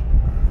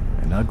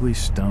 An ugly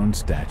stone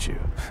statue.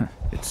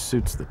 It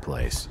suits the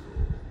place.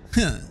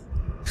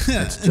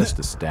 It's just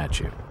a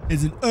statue.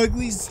 It's an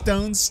ugly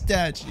stone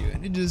statue,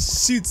 and it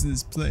just suits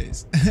this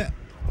place.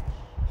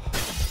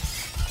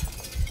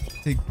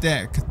 Take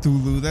that,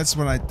 Cthulhu. That's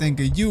what I think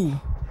of you.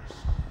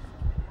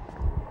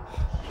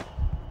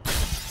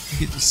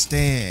 Get the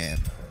stab.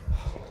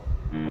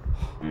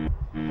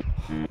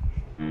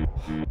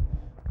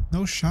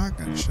 No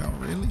shotgun shell,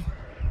 really?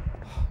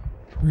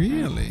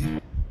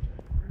 Really?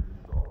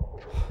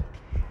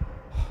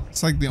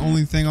 It's like the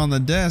only thing on the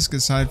desk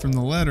aside from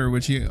the letter,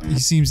 which he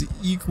seems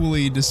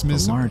equally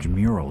dismissive. The large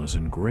mural is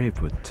engraved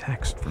with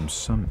text from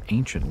some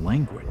ancient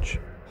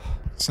language.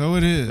 So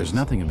it is. There's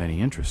nothing of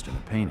any interest in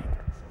the painting.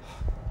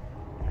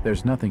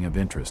 There's nothing of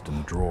interest in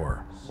the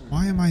drawer.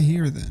 Why am I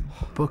here then?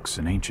 Books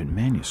and ancient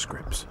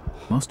manuscripts,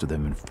 most of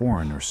them in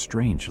foreign or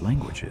strange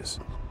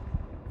languages.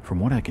 From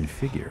what I can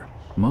figure,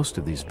 most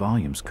of these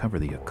volumes cover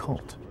the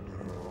occult.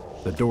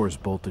 The door's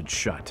bolted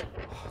shut.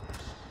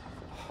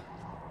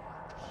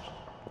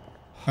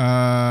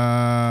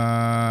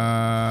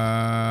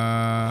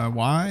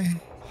 Why?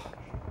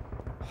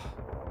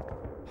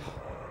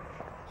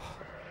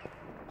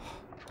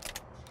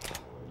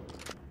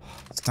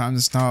 It's time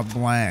to start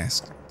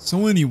blast.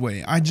 So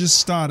anyway, I just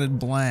started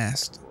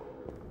blast.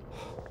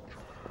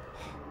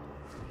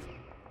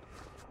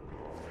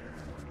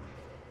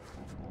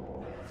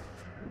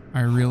 I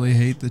really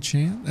hate the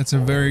chant. That's a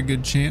very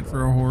good chant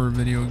for a horror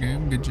video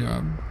game. Good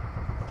job.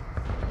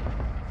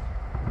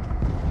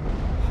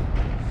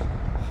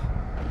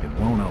 It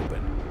won't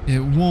open. It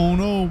won't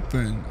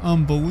open.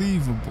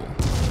 Unbelievable.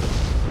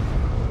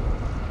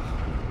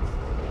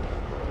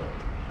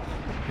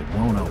 It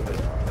won't open.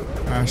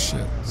 Ah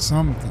shit.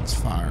 Something's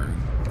firing.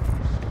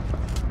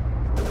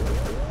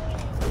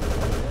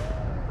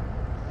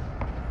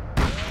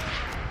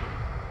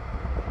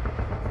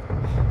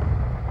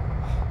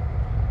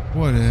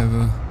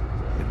 Whatever.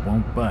 It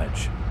won't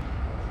budge.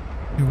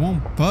 It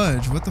won't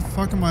budge? What the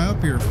fuck am I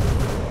up here for?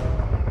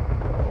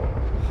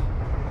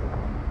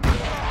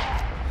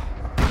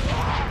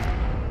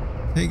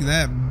 Take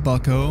that,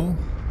 bucko.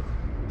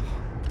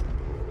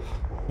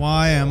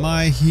 Why am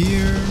I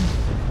here?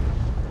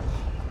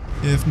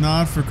 If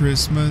not for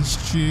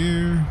Christmas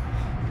cheer.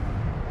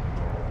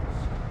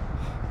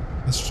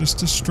 It's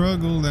just a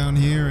struggle down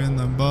here in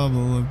the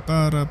bubble of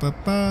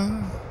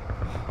ba-da-ba-ba.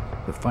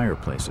 The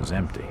fireplace is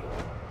empty.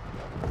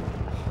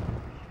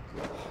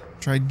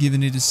 Tried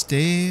giving it a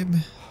stab.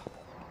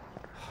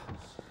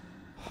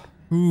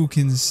 Who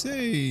can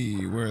say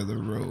where the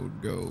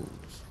road goes?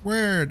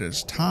 Where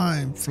does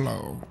time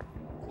flow?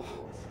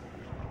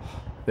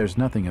 There's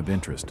nothing of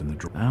interest in the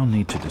drawer. I'll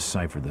need to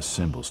decipher the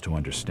symbols to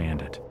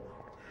understand it.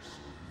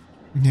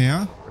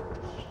 Yeah?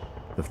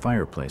 The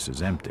fireplace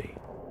is empty.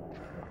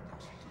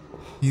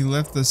 He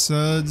left the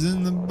suds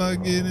in the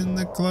bucket and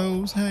the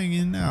clothes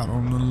hanging out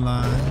on the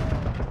line.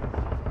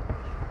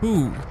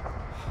 Who?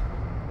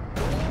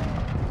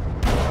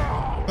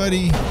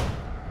 Buddy,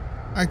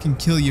 I can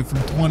kill you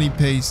from 20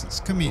 paces.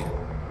 Come here.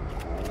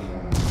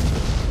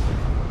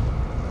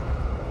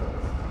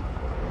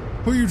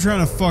 Who you trying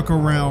to fuck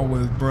around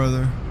with,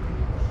 brother?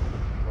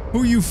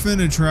 Who you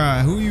finna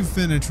try? Who you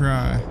finna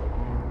try?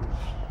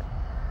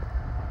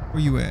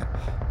 Where you at?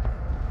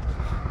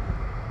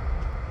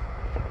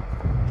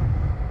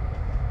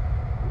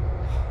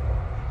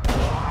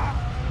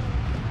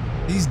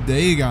 These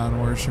Dagon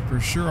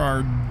worshippers sure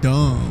are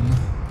dumb.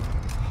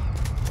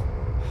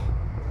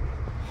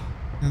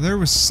 Now there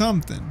was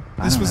something.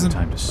 This was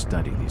time to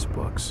study these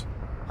books.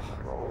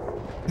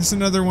 This is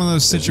another one of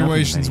those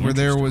situations where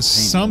there was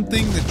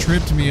something that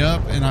tripped me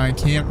up and I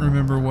can't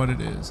remember what it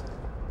is.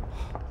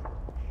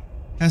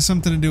 Has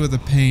something to do with a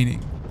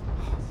painting.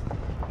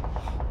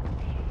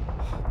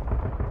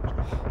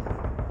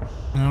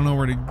 I don't know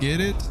where to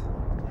get it.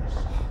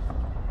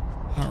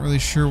 Not really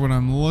sure what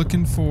I'm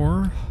looking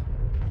for.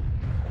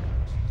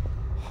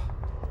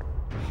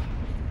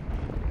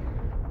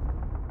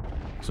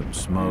 Some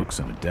smokes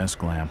and a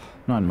desk lamp.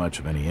 Not much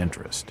of any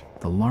interest.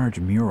 The large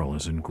mural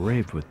is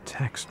engraved with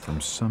text from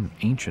some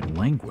ancient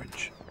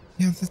language.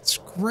 Yeah, that's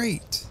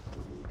great.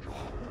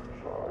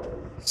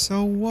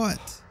 So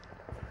what?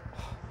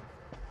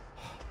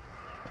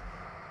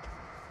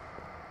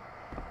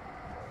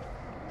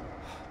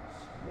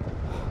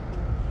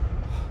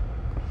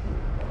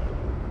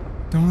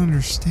 Don't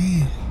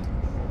understand.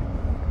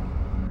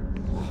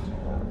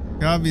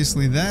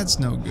 Obviously, that's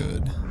no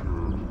good.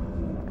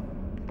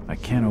 I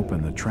can't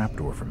open the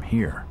trapdoor from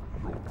here.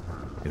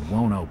 It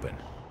won't open.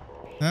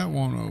 That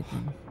won't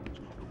open.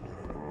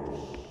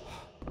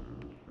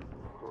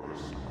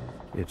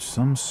 It's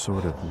some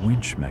sort of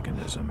winch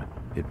mechanism.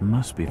 It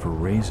must be for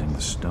raising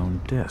the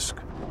stone disc.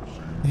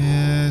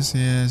 Yes,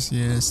 yes,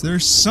 yes.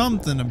 There's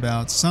something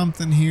about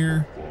something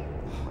here.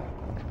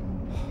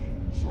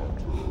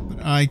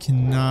 But I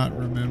cannot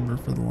remember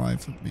for the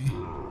life of me.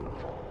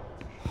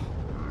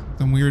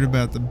 Something weird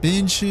about the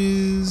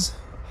benches.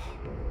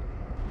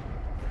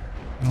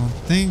 I don't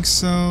think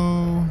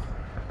so.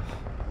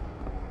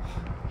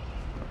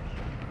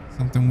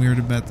 Something weird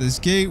about this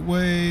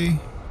gateway.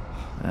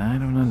 I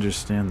don't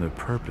understand the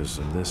purpose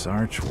of this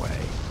archway.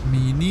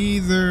 Me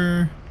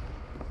neither.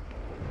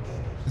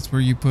 That's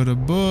where you put a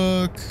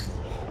book.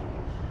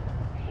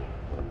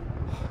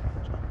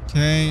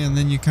 Okay, and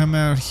then you come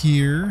out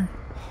here.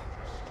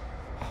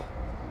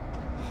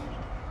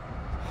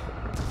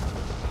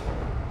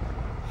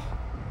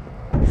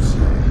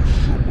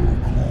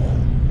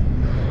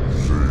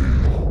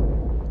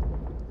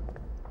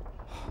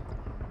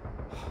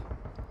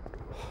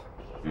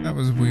 That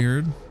was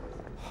weird.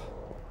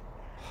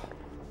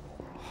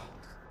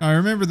 I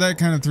remember that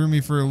kind of threw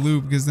me for a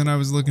loop because then I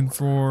was looking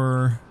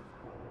for...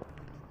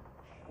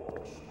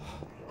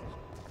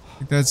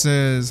 Like that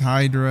says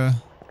Hydra.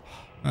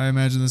 I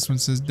imagine this one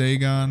says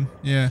Dagon.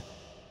 Yeah.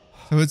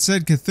 So it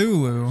said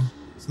Cthulhu.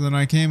 So then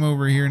I came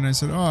over here and I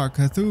said, oh,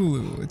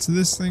 Cthulhu. It's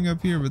this thing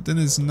up here, but then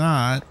it's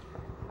not.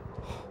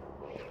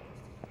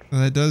 So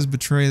that does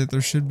betray that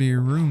there should be a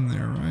room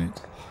there,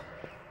 right?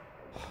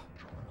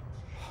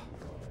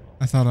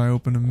 I thought I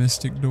opened a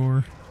mystic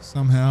door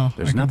somehow.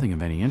 There's nothing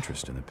of any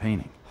interest in the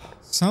painting.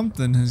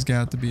 Something has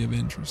got to be of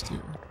interest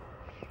here.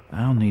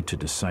 I'll need to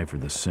decipher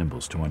the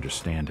symbols to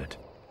understand it.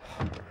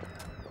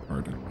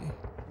 Pardon me.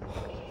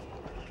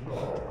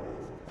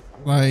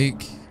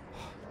 Like,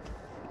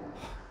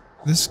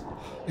 this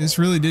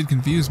really did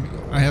confuse me.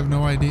 I have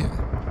no idea.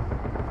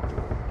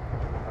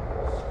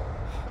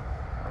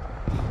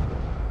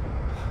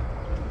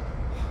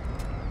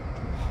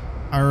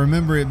 I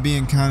remember it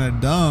being kind of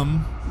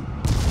dumb.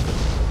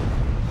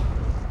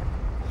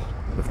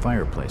 The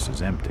fireplace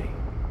is empty.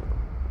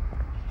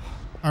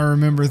 I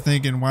remember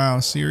thinking, wow,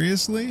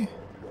 seriously?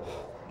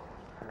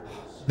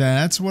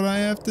 That's what I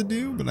have to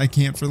do? But I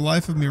can't for the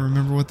life of me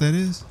remember what that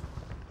is.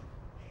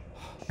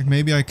 Like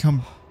maybe I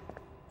come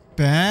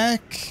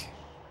back?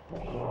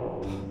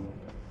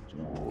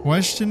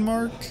 Question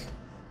mark?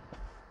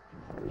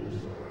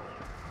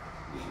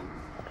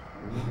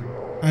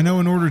 I know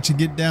in order to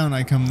get down,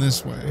 I come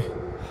this way.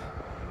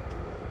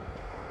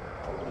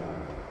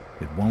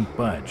 It won't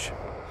budge.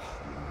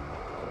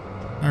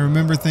 I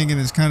remember thinking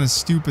it's kind of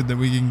stupid that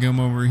we can come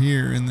over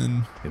here and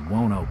then It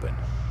won't open.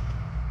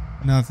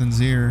 nothing's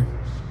here.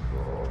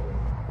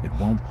 It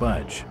won't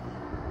budge.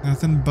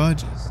 Nothing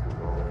budges.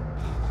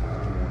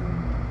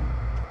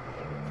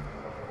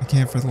 I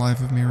can't for the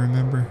life of me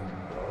remember.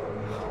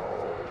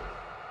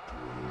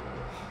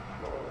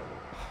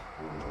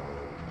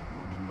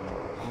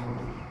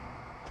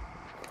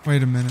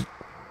 Wait a minute.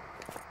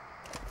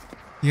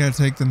 You gotta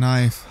take the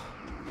knife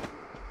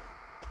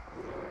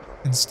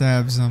and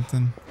stab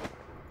something.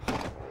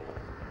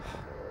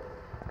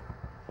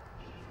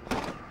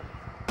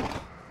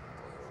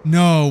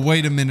 No,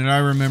 wait a minute. I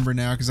remember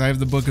now because I have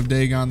the Book of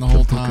Dagon the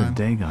whole The Book time. of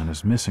Dagon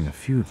is missing a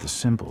few of the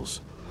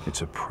symbols.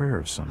 It's a prayer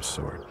of some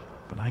sort,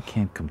 but I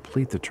can't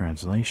complete the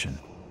translation.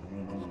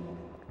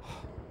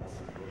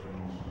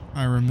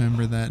 I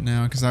remember that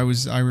now because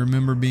I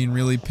remember being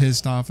really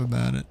pissed off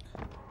about it.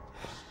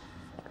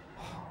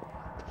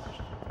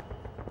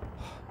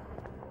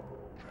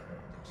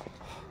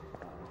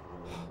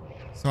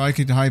 So I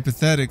could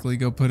hypothetically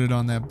go put it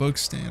on that book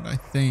stand, I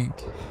think.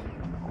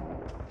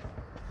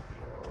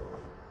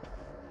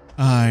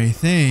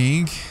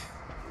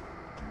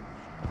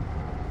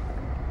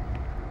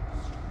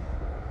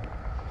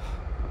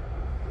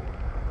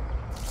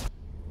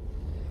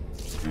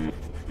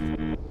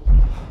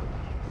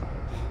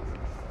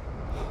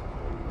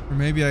 Or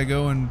maybe I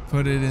go and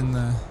put it in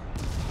the...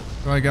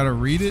 Do I gotta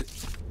read it?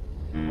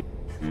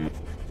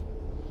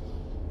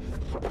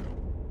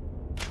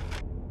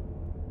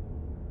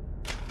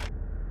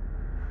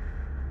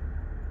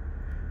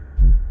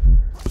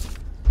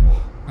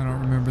 I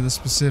don't remember the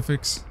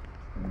specifics.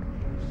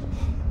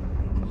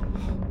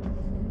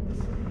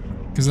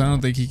 Because I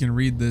don't think he can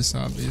read this,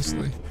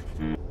 obviously.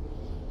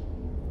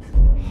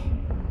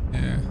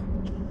 Yeah.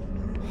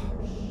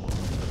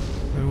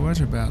 But what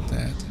about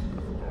that?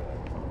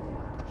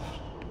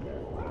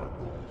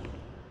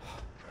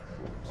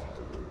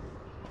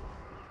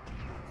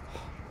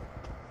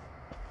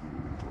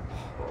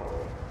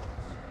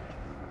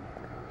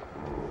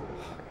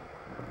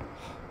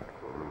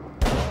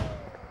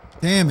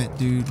 Damn it,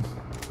 dude.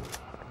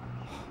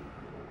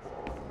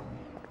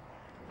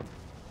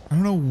 I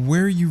don't know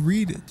where you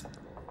read it.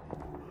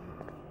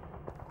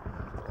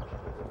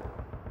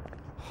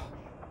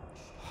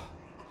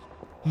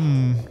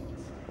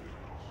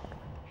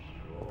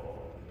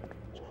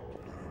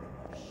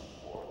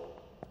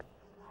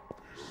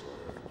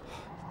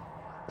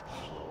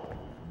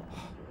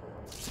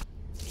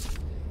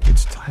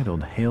 It's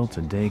titled Hail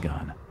to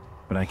Dagon,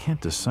 but I can't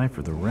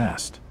decipher the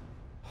rest.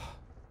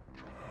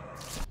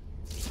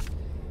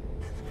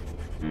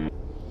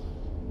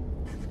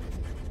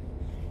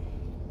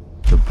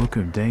 The Book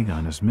of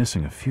Dagon is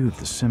missing a few of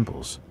the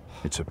symbols.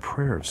 It's a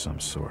prayer of some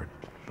sort,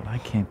 but I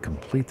can't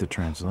complete the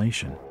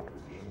translation.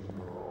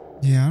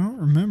 Yeah, I don't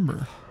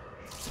remember.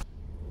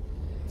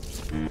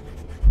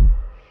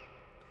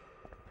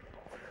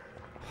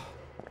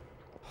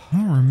 I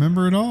don't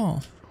remember at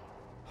all.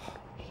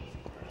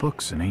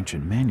 Books and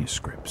ancient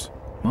manuscripts,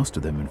 most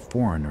of them in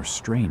foreign or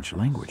strange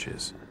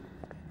languages.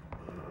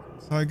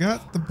 So I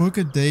got the Book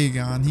of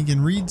Dagon. He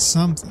can read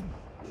something.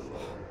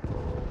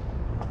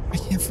 I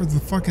can't for the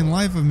fucking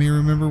life of me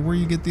remember where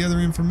you get the other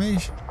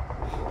information.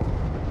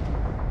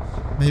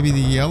 Maybe the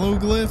yellow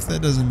glyph?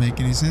 That doesn't make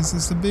any sense.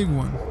 It's the big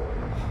one.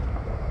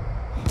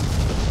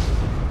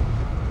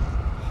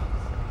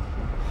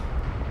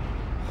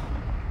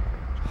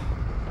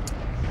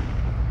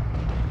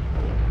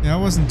 Yeah, I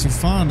wasn't too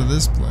fond of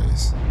this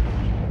place.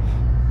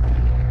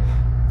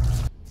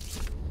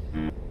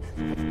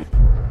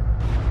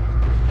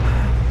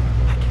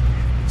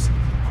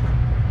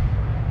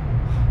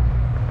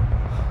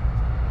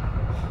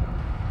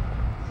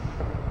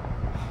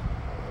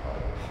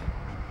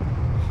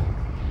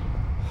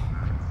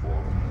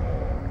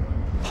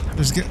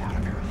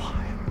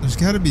 There's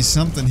got to be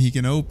something he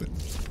can open.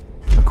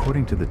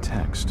 According to the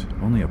text,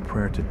 only a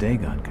prayer to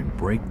Dagon can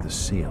break the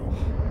seal.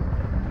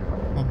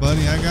 Well,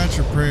 buddy, I got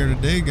your prayer to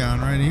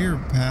Dagon right here,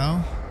 pal.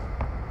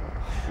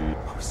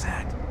 What was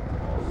that?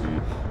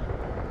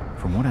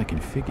 From what I can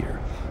figure,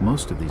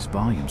 most of these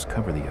volumes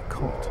cover the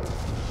occult.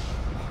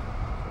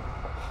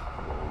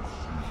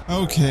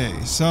 Okay,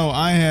 so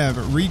I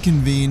have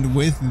reconvened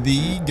with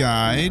the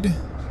guide.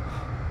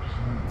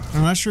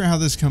 I'm not sure how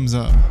this comes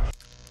up,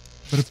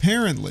 but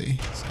apparently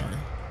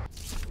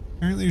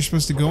you're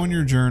supposed to go in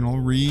your journal,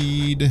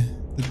 read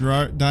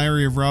the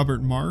diary of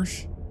Robert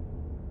Marsh.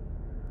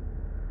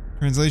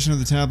 Translation of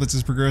the tablets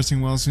is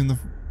progressing well. Soon the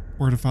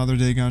word of Father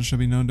Dagon shall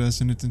be known to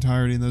us in its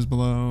entirety and those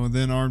below.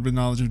 Then, armed with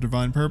knowledge of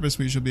divine purpose,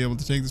 we shall be able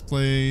to take this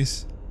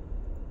place.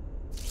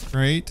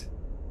 Right?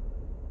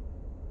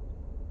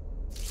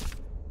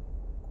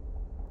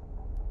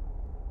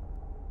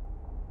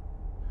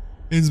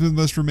 Innsmouth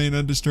must remain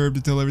undisturbed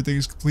until everything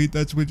is complete.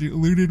 That's what you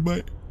alluded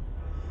by...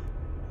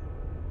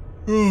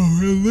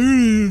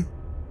 alluded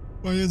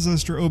my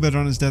ancestor Obed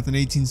on his death in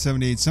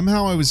 1878.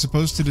 Somehow I was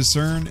supposed to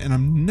discern, and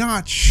I'm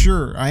not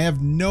sure. I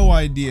have no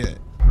idea.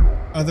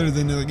 Other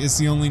than like, it's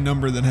the only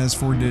number that has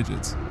 4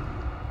 digits.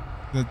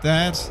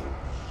 That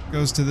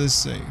goes to this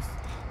safe.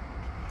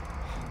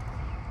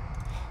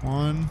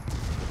 1,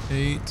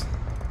 8,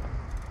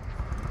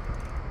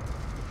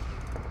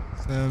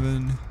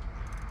 7.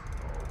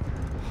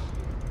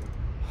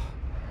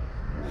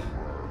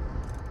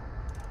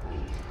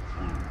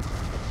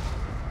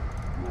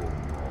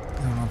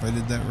 I don't know if I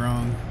did that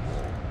wrong.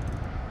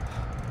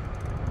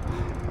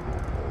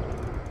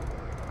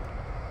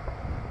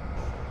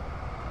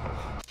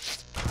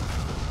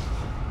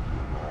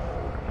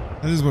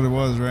 That is what it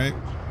was, right?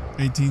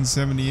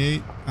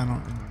 1878? I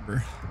don't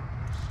remember.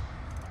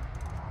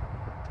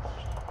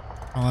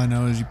 All I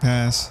know is you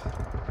pass.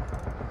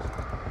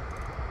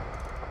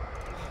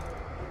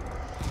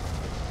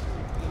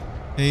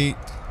 Eight,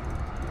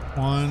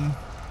 1,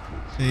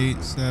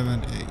 8,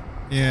 7, 8.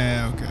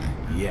 Yeah, okay.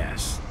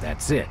 Yes,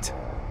 that's it.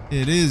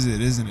 It is it,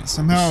 isn't it?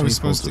 Somehow I was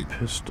supposed to... a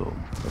pistol,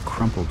 a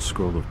crumpled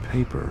scroll of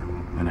paper,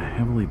 and a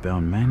heavily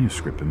bound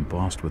manuscript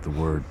embossed with the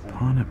word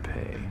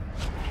Ponape.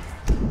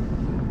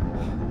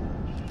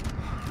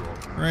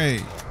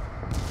 Great.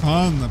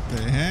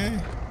 Ponape, hey?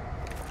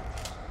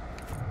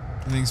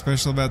 Anything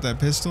special about that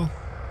pistol?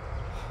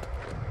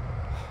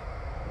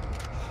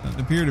 Doesn't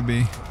appear to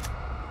be.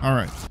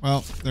 Alright,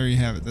 well, there you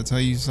have it. That's how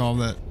you solve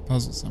that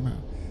puzzle somehow.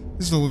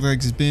 This pistol looks like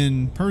it's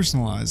been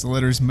personalized. The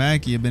letters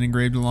Mackie have been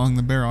engraved along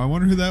the barrel. I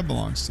wonder who that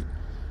belongs to.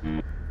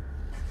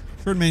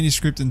 Short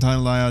manuscript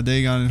entitled I of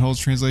Dagon. It holds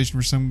translation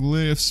for some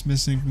glyphs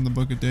missing from the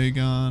Book of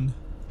Dagon.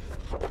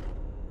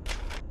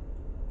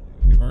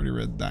 We've already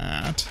read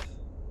that.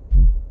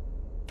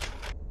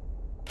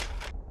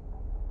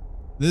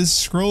 This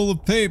scroll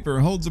of paper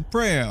holds a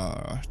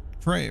prayer.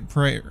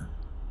 Prayer.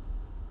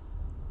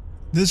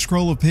 This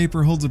scroll of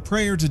paper holds a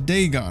prayer to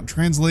Dagon.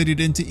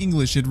 Translated into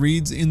English, it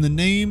reads, In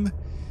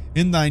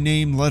thy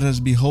name let us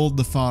behold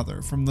the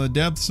Father. From the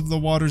depths of the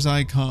waters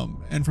I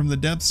come, and from the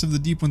depths of the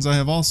deep ones I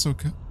have also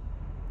come.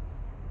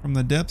 From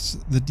the depths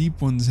the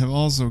deep ones have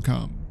also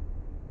come.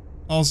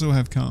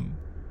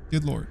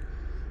 Good Lord.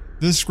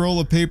 This scroll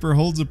of paper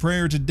holds a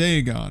prayer to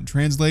Dagon.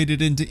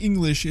 Translated into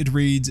English, it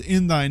reads,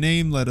 In thy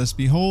name let us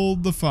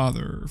behold the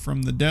Father.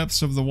 From the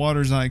depths of the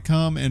waters I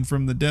come, and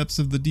from the depths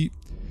of the deep...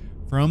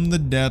 From the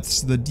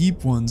depths the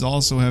deep ones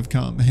also have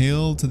come.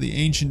 Hail to the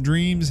ancient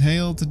dreams,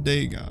 hail to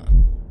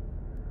Dagon.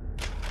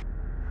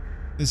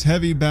 This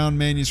heavy bound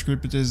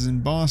manuscript is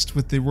embossed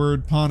with the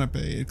word Ponape.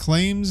 It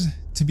claims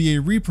to be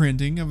a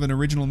reprinting of an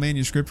original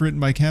manuscript written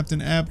by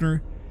Captain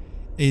Abner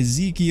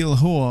Ezekiel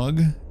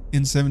Hoag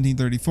in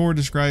 1734,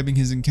 describing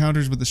his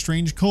encounters with a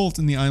strange cult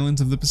in the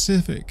islands of the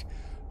Pacific.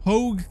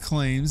 Hoag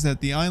claims that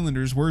the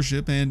islanders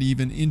worship and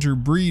even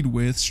interbreed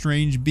with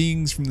strange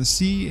beings from the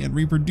sea and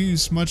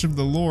reproduce much of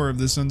the lore of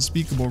this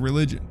unspeakable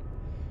religion.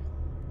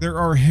 There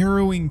are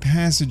harrowing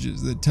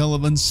passages that tell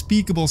of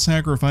unspeakable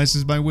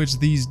sacrifices by which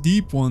these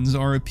deep ones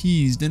are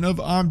appeased and of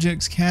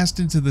objects cast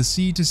into the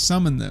sea to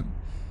summon them.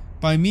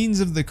 By means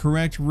of the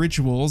correct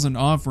rituals and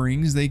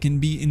offerings, they can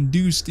be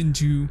induced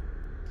to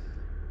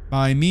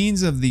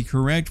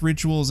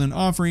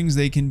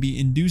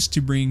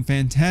bring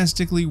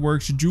fantastically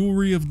worked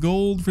jewelry of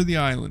gold for the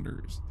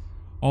islanders,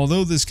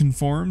 although this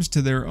conforms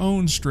to their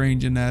own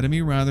strange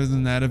anatomy rather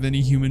than that of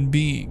any human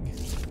being.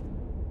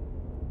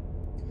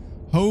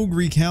 Hoag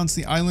recounts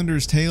the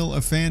islanders' tales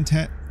of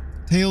fantastic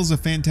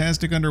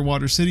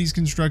underwater cities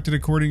constructed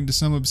according to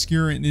some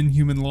obscure and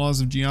inhuman laws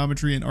of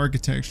geometry and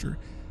architecture.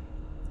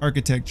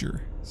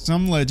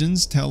 Some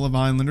legends tell of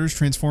islanders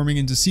transforming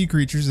into sea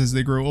creatures as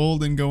they grow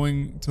old and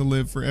going to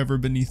live forever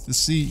beneath the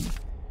sea.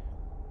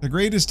 The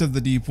greatest of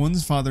the deep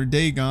ones, Father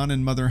Dagon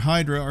and Mother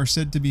Hydra, are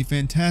said to be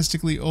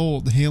fantastically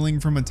old, hailing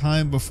from a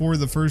time before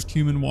the first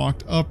human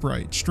walked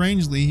upright.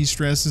 Strangely, he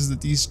stresses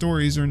that these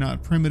stories are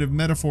not primitive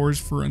metaphors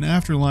for an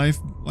afterlife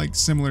like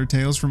similar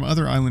tales from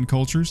other island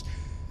cultures,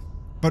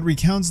 but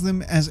recounts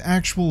them as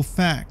actual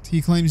fact.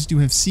 He claims to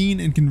have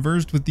seen and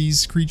conversed with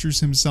these creatures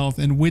himself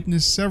and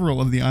witnessed several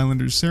of the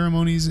islanders'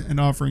 ceremonies and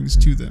offerings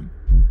to them.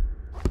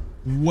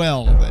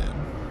 Well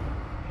then,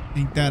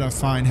 ain't that a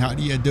fine how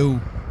do you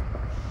do?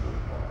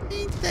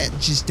 Ain't that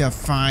just a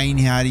fine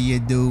how do you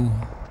do?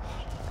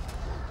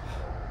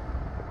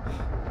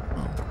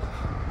 Oh.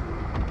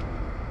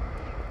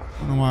 I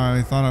don't know why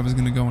I thought I was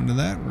going to go into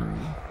that room.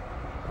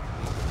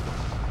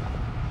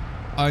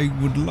 I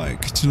would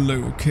like to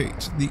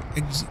locate the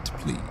exit,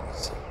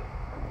 please.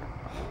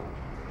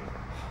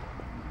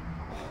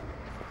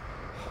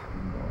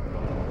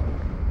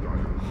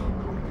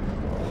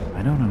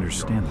 I don't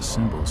understand the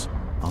symbols.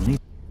 I'll need...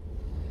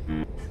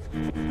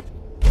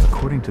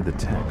 According to the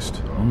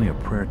text, only a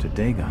prayer to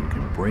Dagon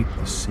can break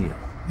the seal.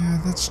 Yeah,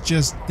 that's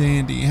just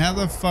dandy. How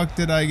the fuck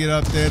did I get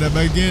up there to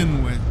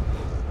begin with?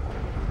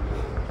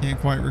 Can't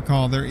quite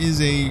recall. There is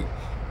a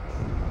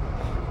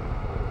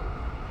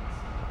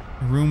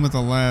room with a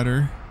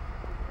ladder.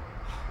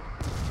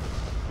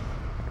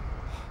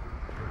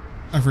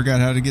 I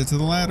forgot how to get to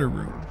the ladder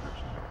room.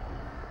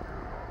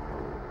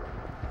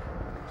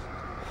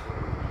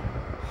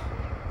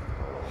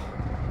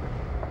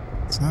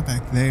 It's not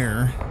back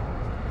there.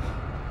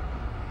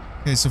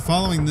 Okay, so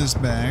following this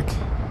back.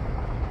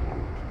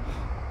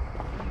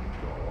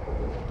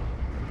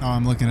 Oh,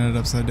 I'm looking at it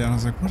upside down. I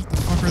was like, what the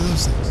fuck are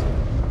those things?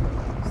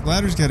 The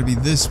ladder's got to be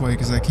this way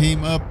because I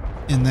came up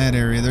in that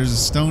area. There's a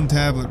stone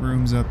tablet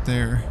rooms up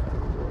there.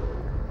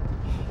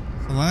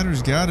 The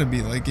ladder's got to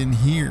be like in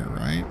here,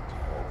 right?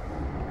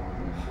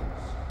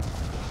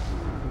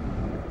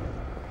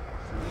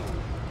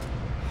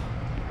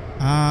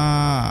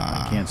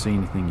 Ah. I can't see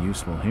anything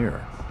useful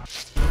here.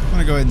 I'm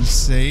gonna go ahead and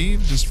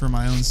save just for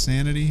my own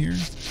sanity here.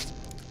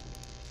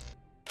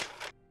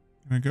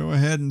 I'm gonna go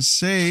ahead and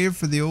save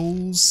for the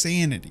old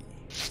sanity.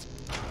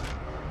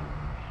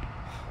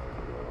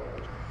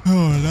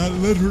 Oh, not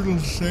literal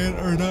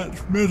sanity, or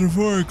not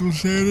metaphorical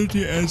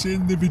sanity as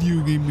in the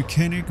video game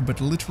mechanic, but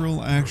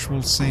literal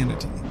actual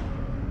sanity.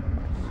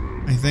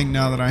 I think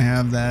now that I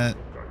have that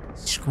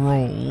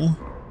scroll,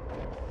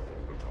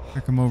 I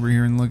come over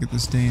here and look at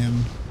this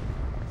damn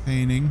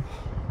painting.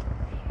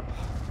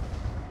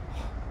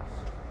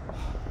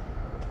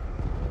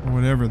 Or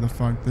whatever the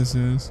fuck this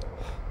is.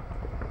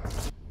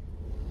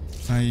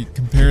 I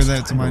compare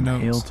that to my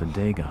notes. Hail to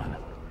Dagon,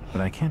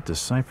 but I can't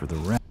decipher the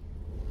rest.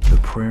 The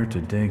prayer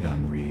to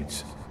Dagon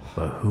reads,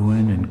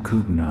 Bahuin and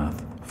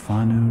Kugnath,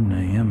 Fanu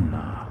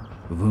Naemna,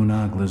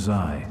 Vuna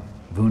Glazai,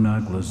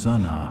 Vuna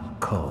Glazana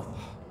Kulth,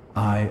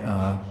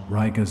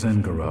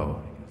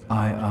 Rigazengaro,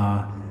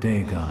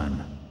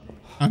 Dagon.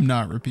 I'm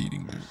not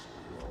repeating that.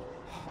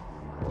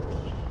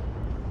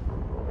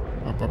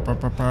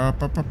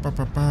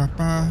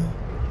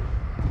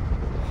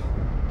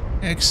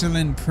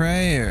 Excellent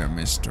prayer,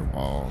 Mr.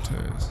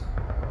 Walters.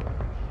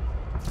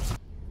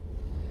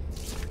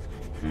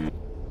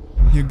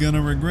 You're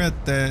gonna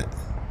regret that.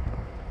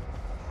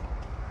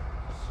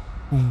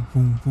 Boom,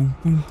 boom, boom,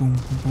 boom, boom,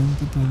 boom,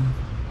 boom, boom.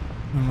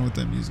 I don't know what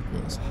that music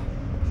was.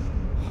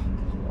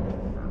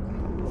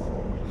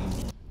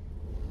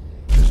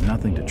 There's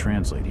nothing to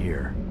translate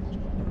here.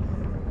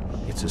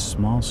 It's a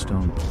small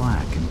stone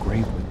plaque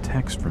engraved with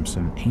text from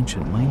some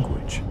ancient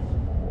language.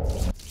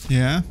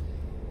 Yeah?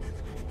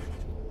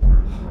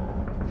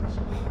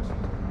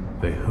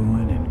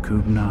 Behuin and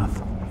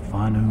Kugnath,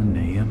 Fanu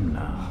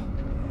Naemna,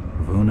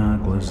 Vuna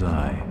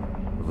Glazai,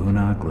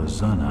 Vuna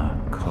Glazana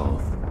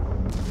Kulth,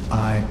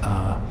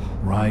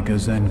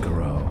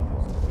 Rigazengaro,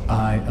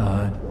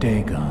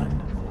 Dagon.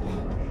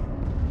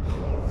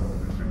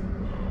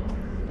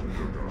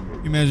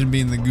 You imagine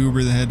being the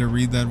goober that had to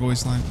read that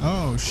voice line?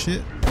 Oh,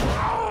 shit.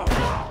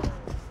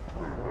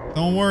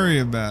 Don't worry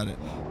about it.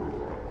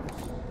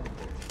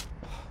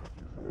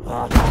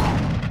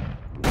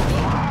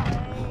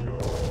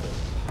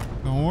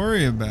 Don't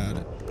worry about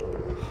it.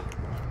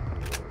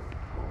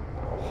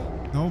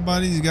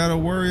 Nobody's got to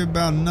worry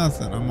about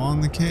nothing. I'm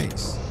on the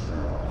case.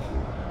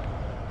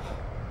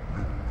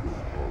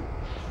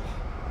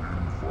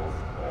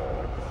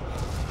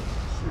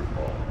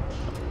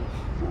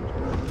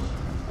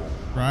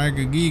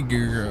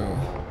 Rigagigero.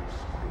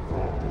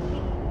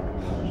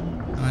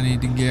 I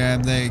need to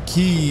grab that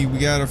key. We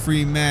got a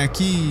free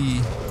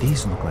Mackie.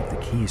 These look like the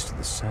keys to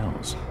the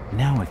cells.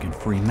 Now I can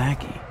free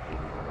Mackie.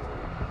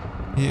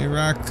 Here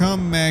I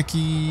come,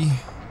 Mackie.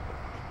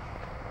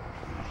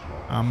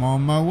 I'm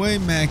on my way,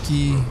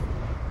 Mackie.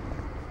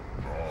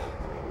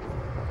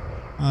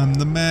 I'm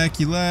the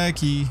Mackie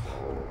Lackey.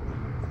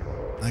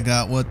 I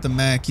got what the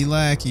Mackie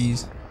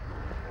lackeys.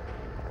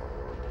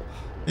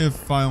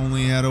 If I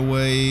only had a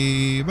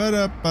way,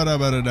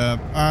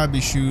 I'd be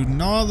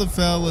shooting all the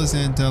fellas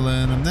and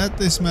telling them that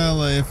they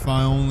smell it if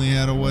I only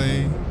had a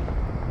way.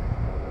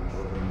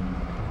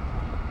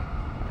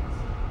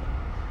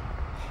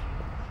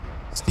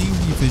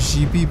 Stinky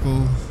fishy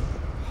people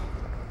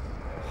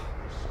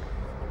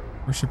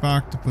worship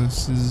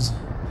octopuses,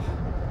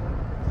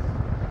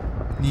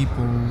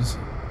 nipples.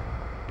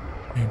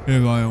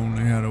 If I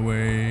only had a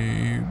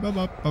way. Ba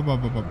ba ba ba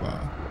ba ba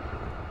ba.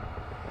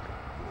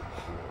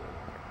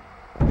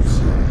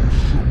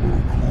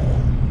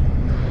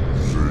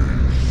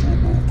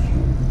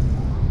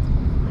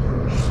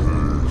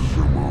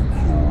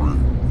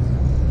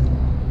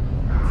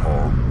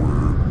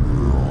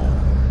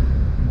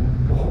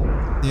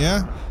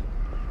 Yeah?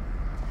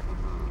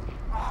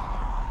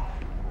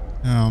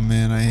 Oh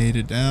man, I hate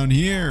it down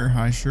here.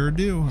 I sure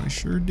do. I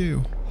sure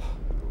do.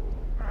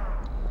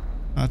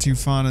 Not too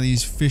fond of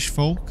these fish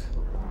folk.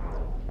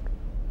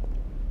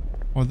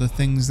 Or the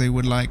things they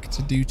would like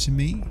to do to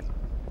me.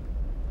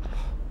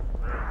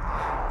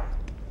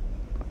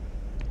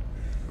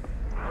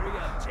 Hurry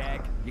up,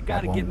 Jack. You That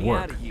gotta won't get me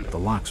work. out of here. The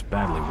lock's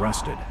badly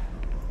rusted.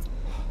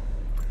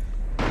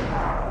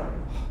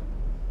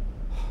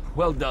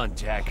 Well done,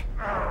 Jack.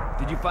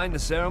 Did you find the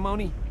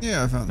ceremony?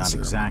 Yeah, I found the Not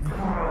ceremony. exactly.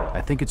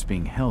 I think it's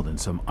being held in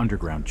some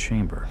underground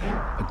chamber.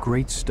 A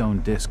great stone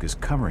disc is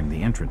covering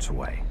the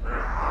entranceway.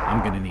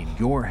 I'm gonna need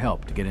your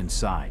help to get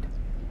inside.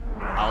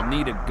 I'll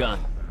need a gun.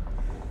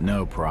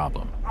 No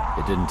problem.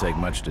 It didn't take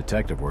much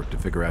detective work to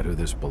figure out who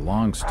this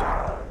belongs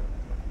to.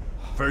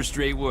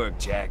 First-rate work,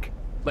 Jack.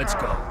 Let's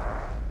go.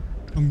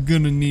 I'm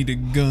gonna need a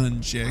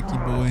gun, Jackie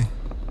boy.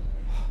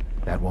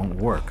 That won't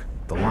work.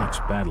 The lock's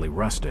badly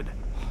rusted.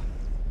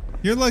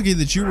 You're lucky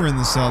that you were in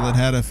the cell that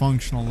had a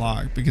functional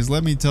lock, because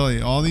let me tell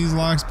you, all these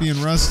locks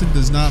being rusted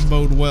does not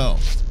bode well.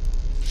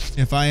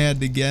 If I had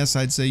to guess,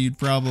 I'd say you'd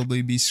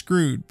probably be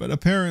screwed, but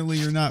apparently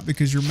you're not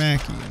because you're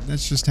Mackie, and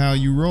that's just how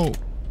you roll.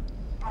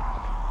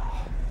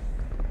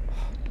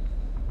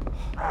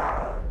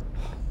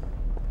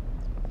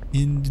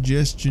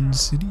 Indigestion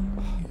City.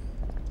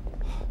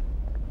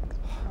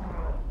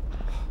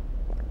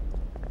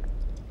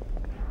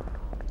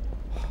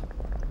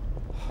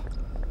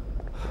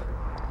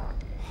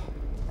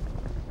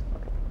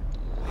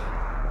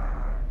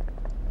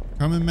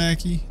 Coming,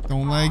 Mackie.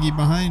 Don't laggy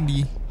behind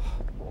ye.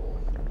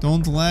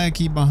 Don't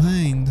laggy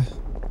behind.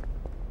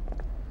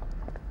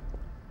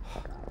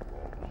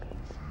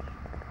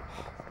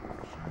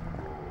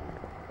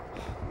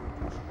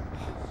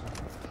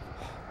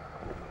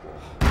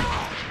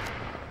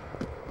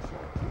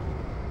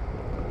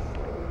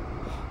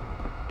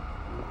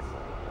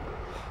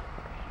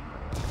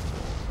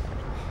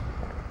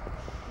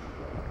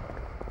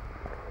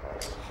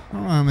 I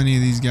don't know how many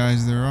of these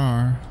guys there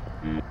are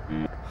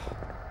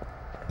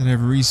that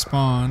have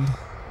respawned.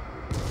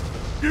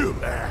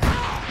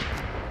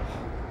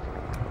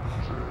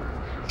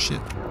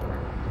 Shit.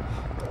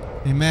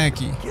 Hey,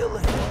 Mackie.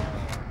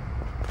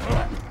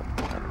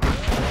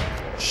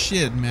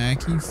 Shit,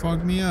 Mackie.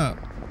 Fuck me up.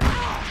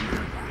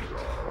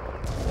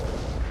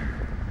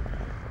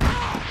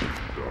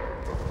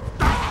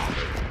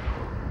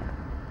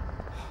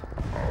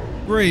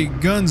 Great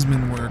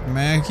gunsman work,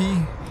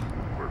 Mackie.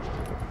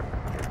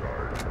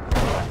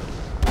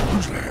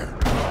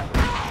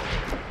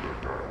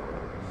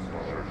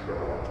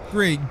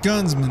 Great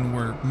gunsman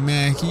work,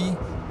 Mackie.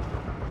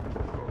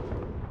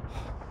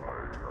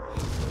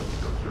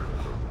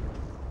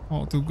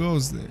 Halt, who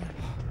goes there?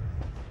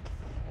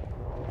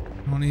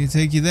 I don't need to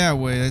take you that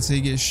way. That's how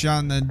you get shot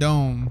in the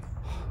dome.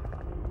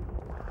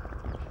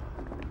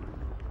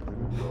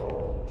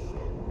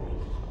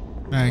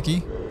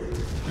 Mackie,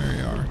 there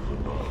you are.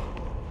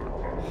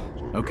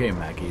 Okay,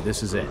 Mackie,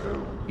 this is it.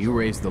 You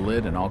raise the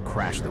lid and I'll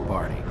crash the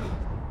party.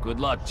 Good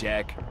luck,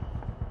 Jack.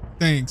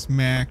 Thanks,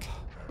 Mac.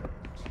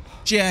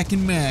 Jack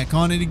and Mac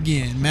on it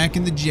again. Mac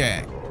and the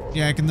Jack.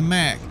 Jack and the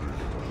Mac.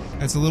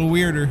 That's a little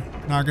weirder,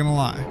 not gonna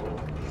lie.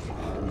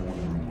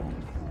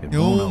 It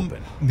won't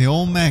open. The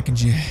old Mac and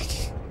Jack.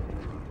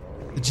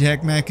 The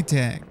Jack Mac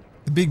attack.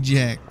 The big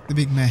Jack. The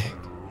big Mac.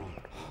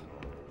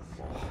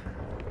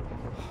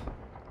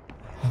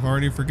 I've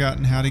already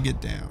forgotten how to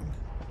get down.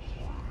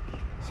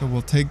 So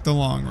we'll take the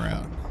long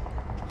route.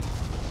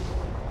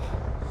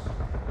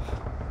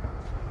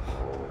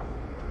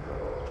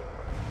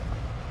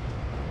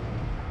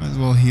 Might as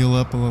well heal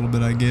up a little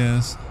bit, I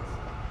guess.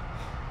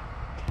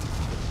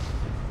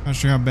 Not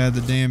sure how bad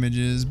the damage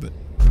is, but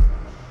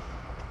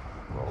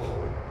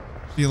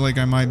feel like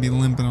I might be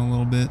limping a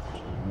little bit.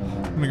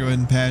 I'm gonna go ahead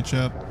and patch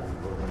up.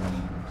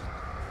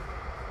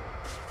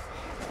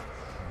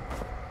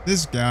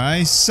 This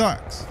guy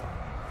sucks.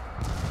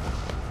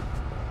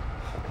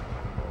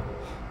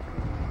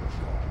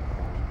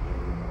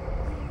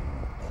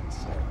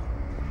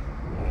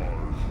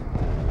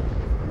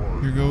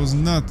 Here goes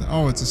nothing.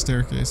 Oh, it's a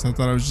staircase. I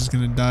thought I was just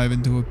gonna dive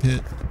into a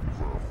pit.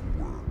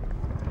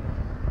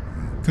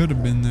 Could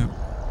have been that.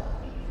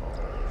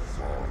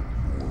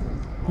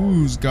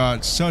 Who's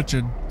got such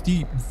a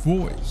deep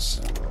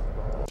voice?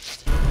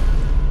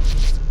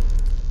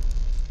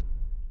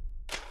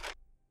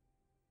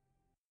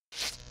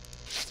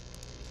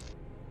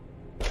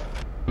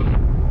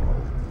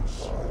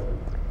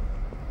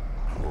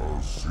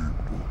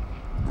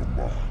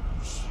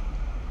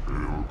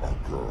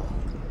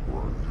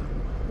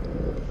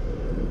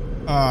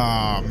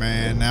 Oh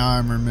man, now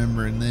I'm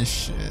remembering this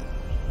shit.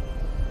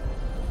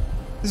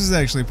 This is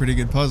actually a pretty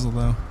good puzzle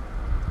though.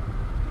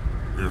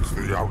 It's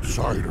the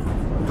outsider.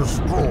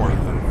 Destroy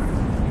him.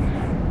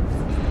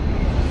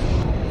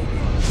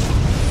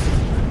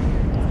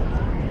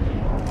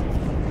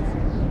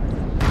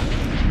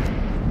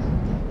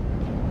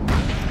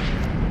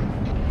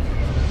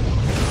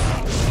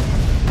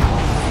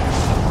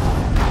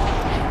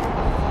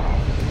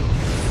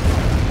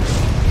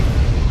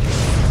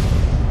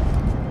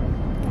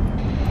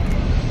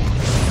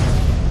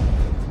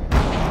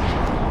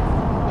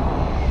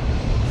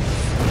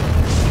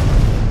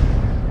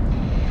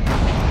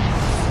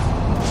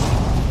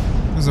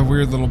 A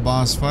weird little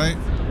boss fight.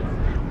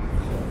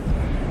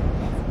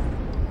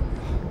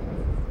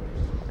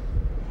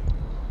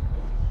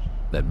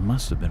 That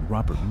must have been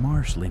Robert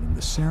Marsh leading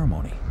the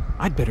ceremony.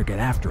 I'd better get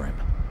after him.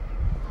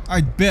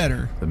 I'd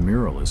better. The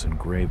mural is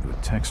engraved with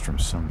text from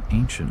some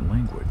ancient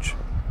language.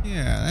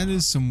 Yeah, that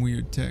is some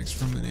weird text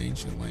from an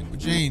ancient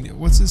language, ain't it?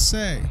 What's it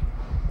say?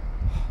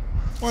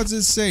 What's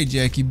it say,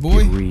 Jackie boy?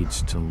 It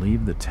reads, to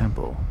leave the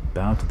temple,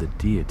 bow to the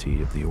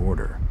deity of the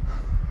order.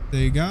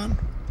 Dagon?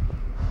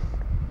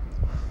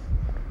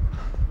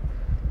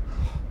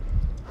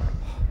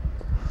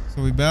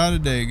 So we bow to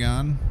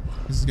Dagon.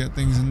 This has got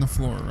things in the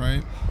floor,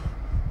 right?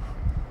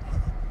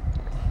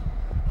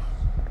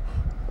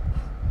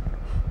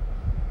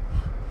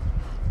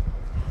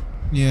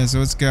 Yeah,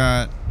 so it's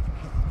got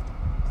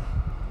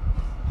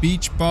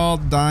Beach Ball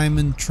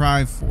Diamond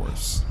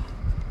Triforce.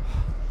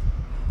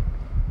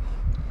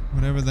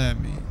 Whatever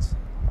that means.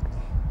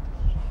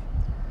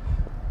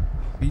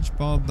 Beach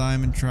ball,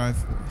 diamond,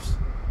 triforce.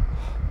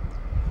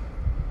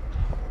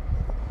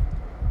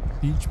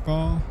 Beach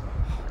ball,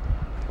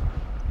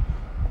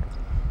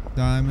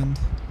 diamond,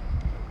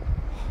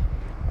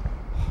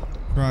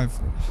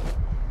 triforce.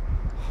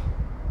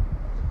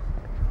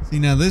 See,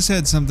 now this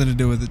had something to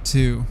do with it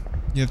too.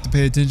 You have to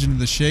pay attention to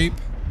the shape.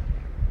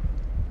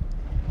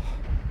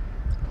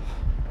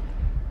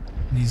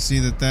 And you see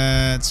that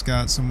that's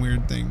got some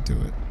weird thing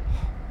to it.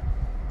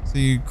 So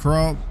you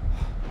crawl,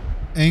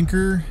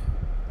 anchor,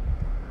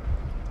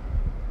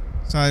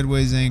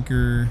 sideways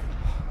anchor,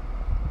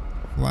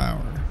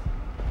 flower.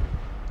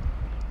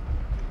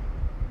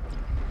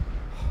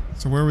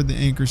 So where would the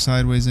anchor,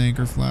 sideways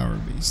anchor, flower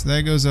be? So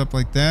that goes up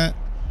like that.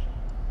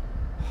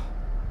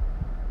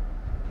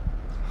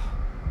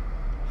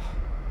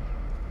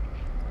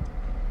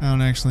 I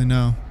don't actually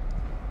know.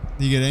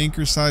 You get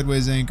anchor,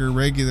 sideways anchor,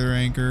 regular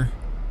anchor.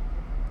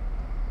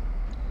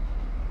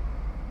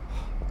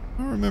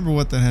 I don't remember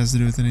what that has to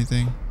do with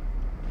anything.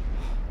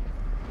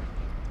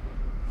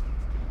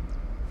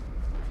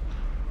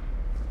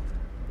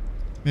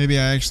 Maybe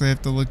I actually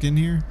have to look in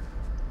here.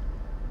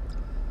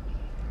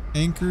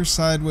 Anchor,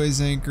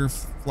 sideways anchor,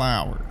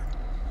 flower.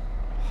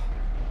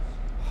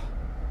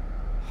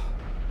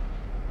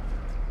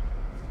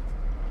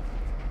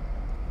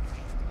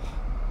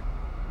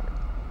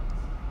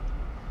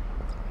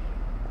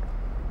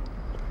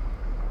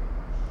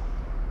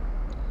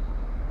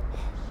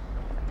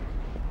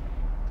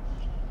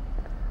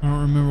 I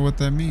don't remember what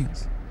that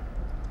means.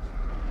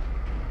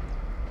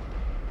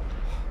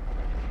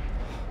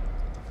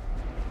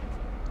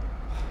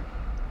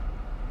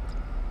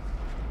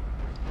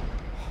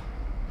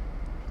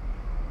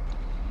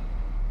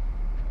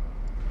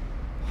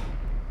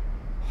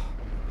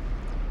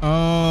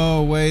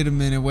 Oh, wait a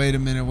minute.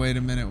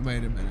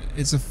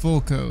 It's a full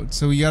code.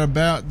 So you got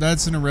about,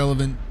 that's an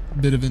irrelevant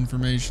bit of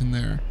information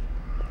there.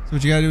 So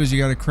what you gotta do is you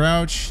gotta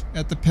crouch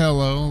at the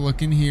pillow,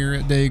 looking here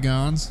at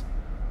Dagon's.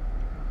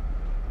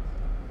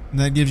 And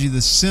that gives you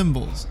the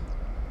symbols.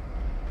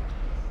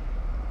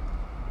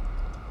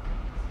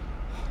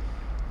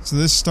 So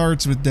this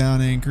starts with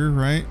down anchor,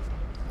 right?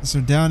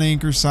 So down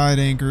anchor, side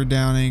anchor,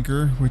 down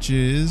anchor, which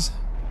is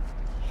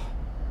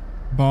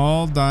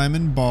ball,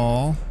 diamond,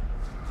 ball,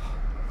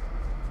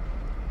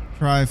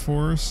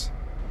 triforce,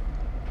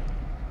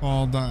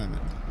 ball, diamond.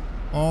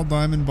 Ball,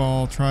 diamond,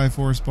 ball,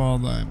 triforce, ball,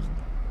 diamond.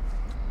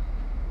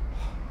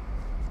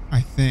 I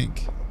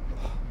think.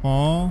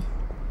 Ball,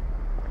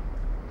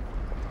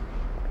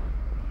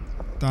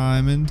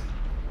 diamond,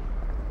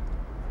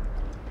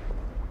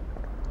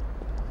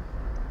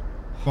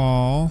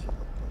 ball,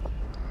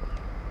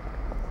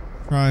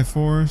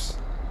 triforce,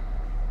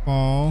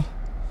 ball,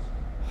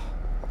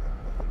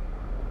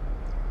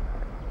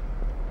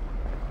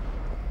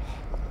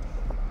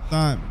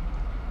 diamond.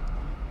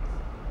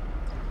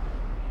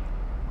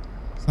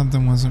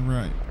 Something wasn't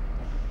right.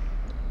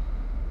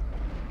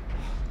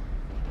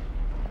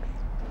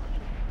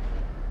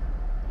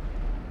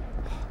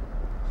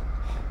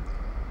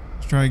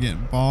 Let's try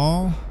again.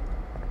 Ball,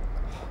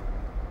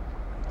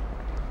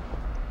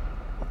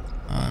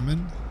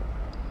 diamond,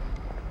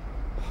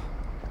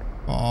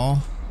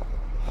 ball,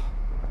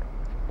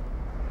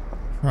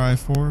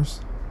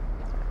 triforce,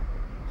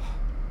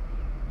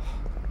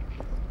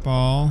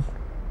 ball,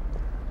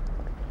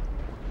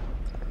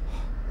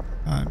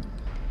 diamond.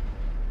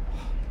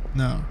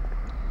 No.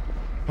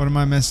 What am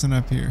I messing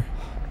up here?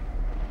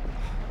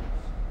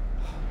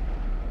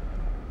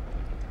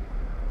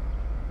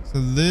 So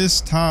this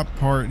top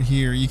part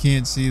here, you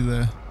can't see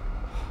the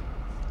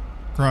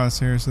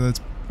crosshair, so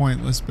that's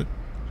pointless, but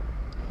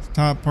this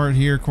top part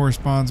here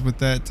corresponds with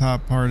that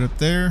top part up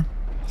there.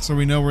 So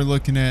we know we're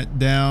looking at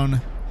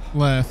down,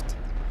 left,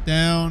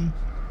 down.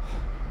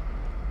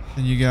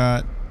 Then you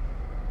got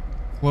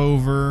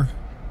clover.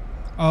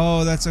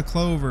 Oh, that's a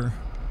clover.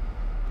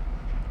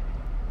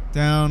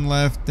 Down,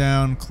 left,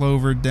 down,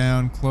 clover,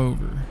 down,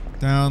 clover.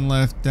 Down,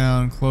 left,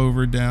 down,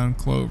 clover, down,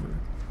 clover.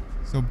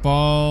 So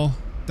ball,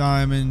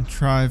 diamond,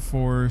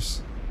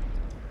 triforce.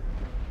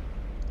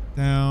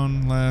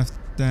 Down, left,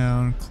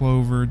 down,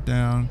 clover,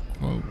 down,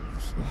 clover.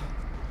 So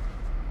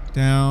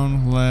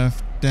down,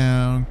 left,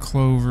 down,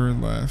 clover,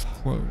 left,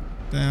 clover.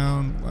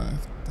 Down,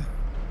 left, down.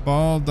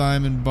 Ball,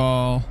 diamond,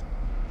 ball,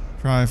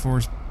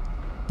 triforce,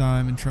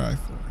 diamond, triforce.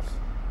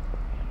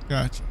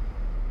 Gotcha.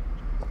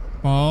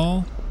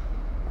 Ball.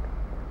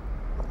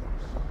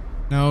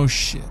 No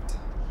shit.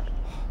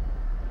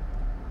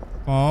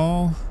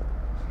 Ball.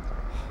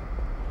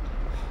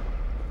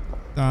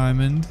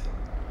 Diamond.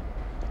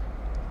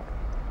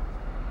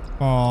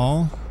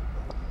 Ball.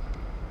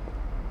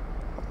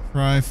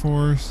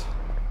 Triforce.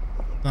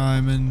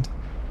 Diamond.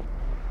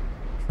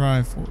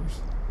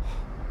 Triforce.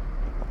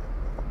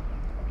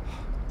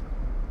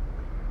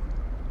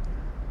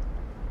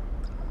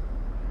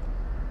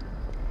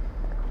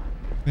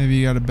 Maybe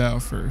you gotta bow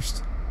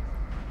first.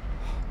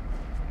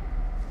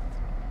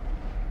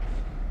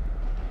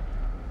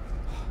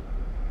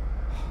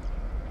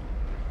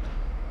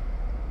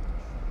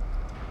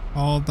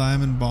 Ball,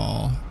 diamond,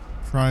 ball,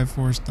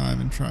 triforce,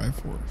 diamond,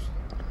 triforce.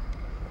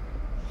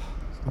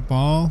 A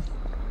ball.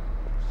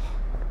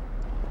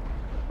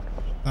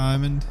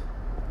 Diamond.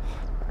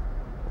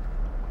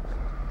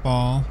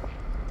 Ball.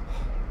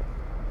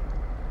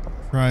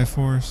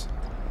 Triforce.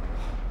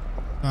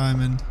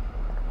 Diamond.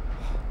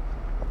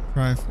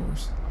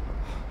 Triforce.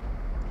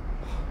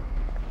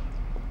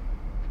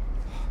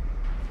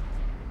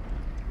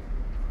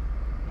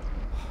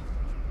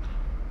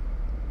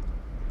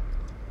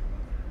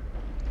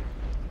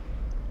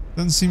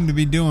 Doesn't seem to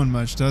be doing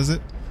much, does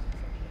it?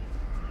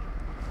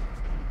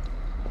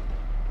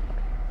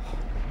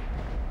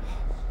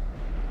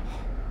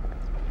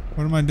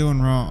 What am I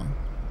doing wrong?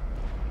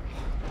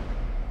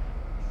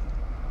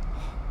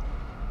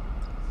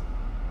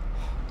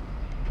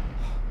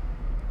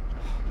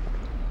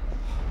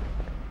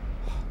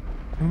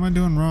 What am I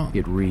doing wrong?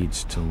 It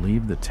reads, to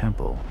leave the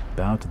temple,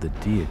 bow to the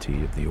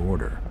deity of the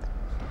order.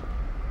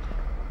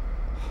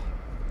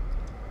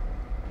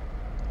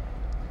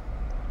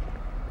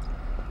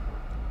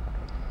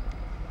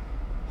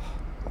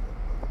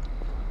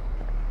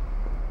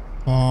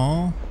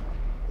 Ball.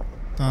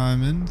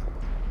 Diamond.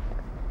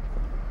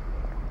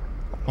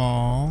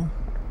 Ball.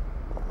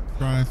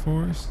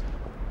 Triforce.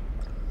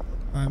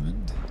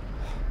 Diamond.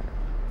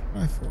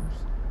 Triforce.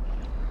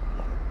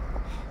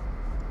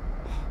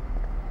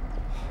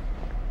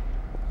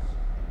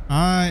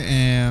 I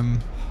am...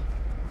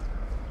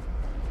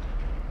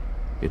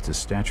 It's a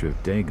statue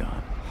of Dagon.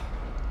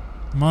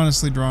 I'm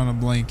honestly drawing a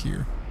blank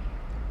here.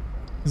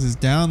 This is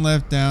down,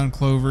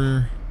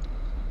 clover,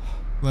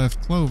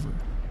 left, clover.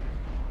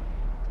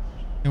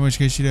 In which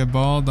case you'd have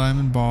ball,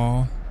 diamond,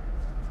 ball,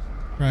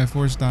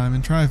 Triforce,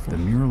 diamond, Triforce. The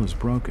mural is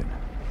broken,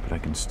 but I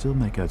can still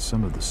make out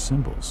some of the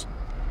symbols.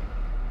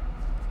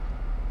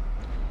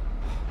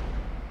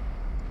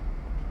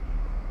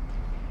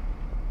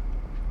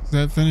 So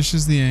that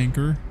finishes the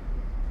anchor.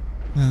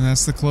 And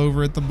that's the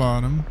clover at the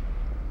bottom.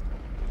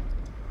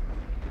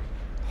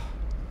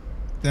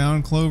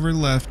 Down clover,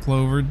 left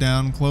clover,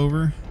 down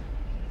clover.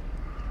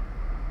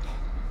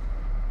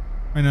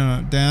 Wait,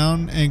 no.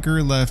 Down,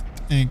 anchor, left,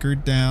 anchor,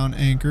 down,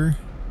 anchor.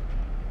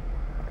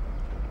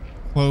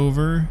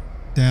 Clover,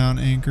 down,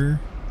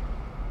 anchor.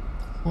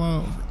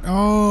 Clover.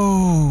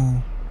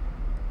 Oh!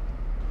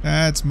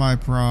 That's my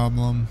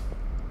problem.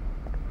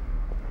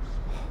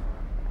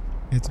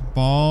 It's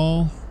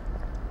ball.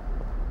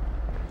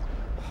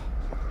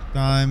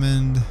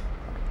 Diamond.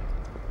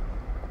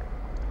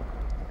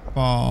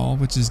 Ball,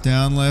 which is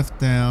down, left,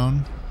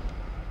 down.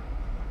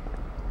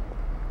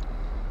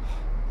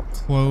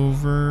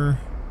 Clover.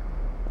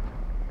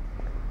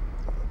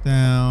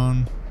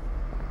 Down.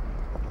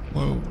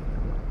 Whoa.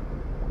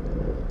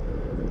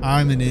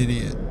 I'm an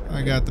idiot.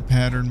 I got the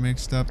pattern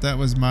mixed up. That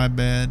was my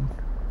bad.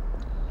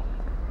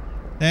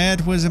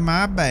 That was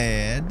my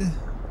bad.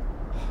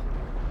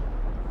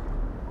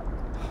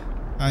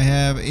 I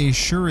have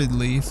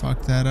assuredly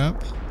fucked that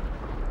up.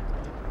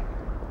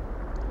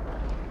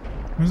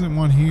 There isn't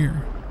one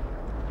here.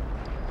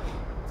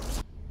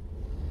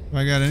 Have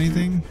I got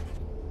anything?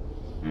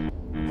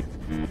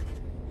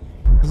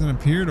 Doesn't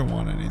appear to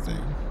want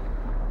anything.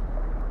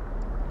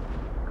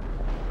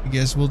 I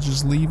guess we'll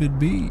just leave it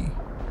be.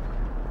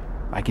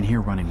 I can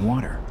hear running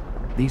water.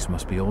 These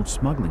must be old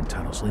smuggling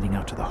tunnels leading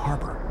out to the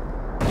harbor.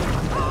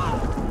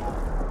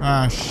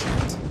 Ah,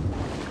 shit.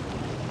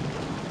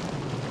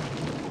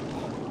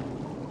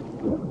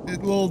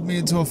 It lulled me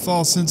into a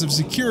false sense of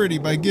security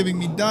by giving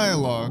me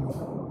dialogue.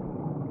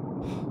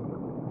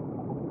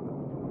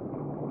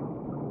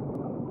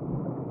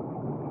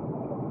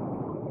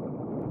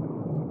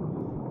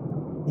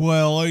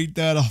 Well, ain't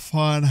that a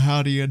fun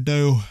how do you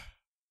do?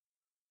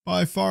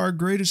 By far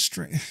greatest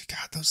strength.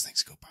 God, those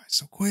things go by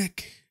so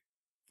quick.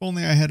 If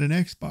only I had an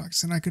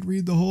Xbox and I could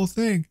read the whole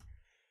thing.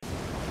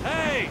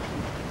 Hey!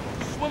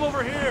 Swim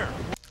over here!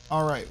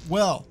 Alright,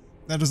 well,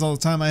 that is all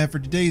the time I have for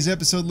today's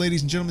episode,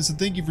 ladies and gentlemen, so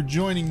thank you for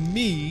joining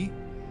me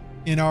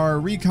in our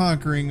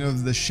reconquering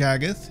of the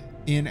Shaggoth,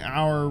 in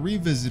our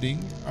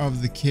revisiting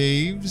of the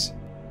caves,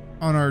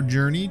 on our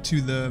journey to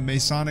the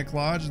Masonic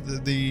Lodge,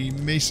 the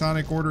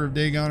Masonic Order of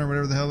Dagon, or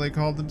whatever the hell they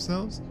called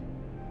themselves.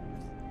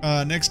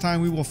 Next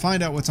time we will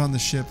find out what's on the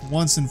ship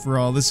once and for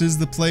all. This is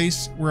the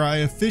place where I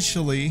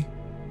officially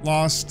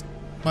lost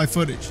my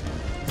footage.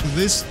 So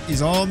this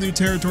is all new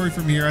territory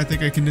from here. I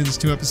think I condensed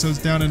 2 episodes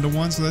down into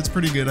 1, so that's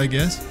pretty good, I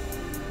guess.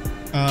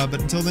 But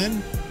until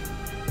then,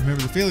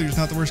 remember the failure is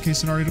not the worst case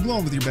scenario to blow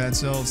on with your bad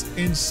selves,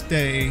 and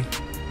stay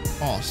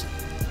awesome.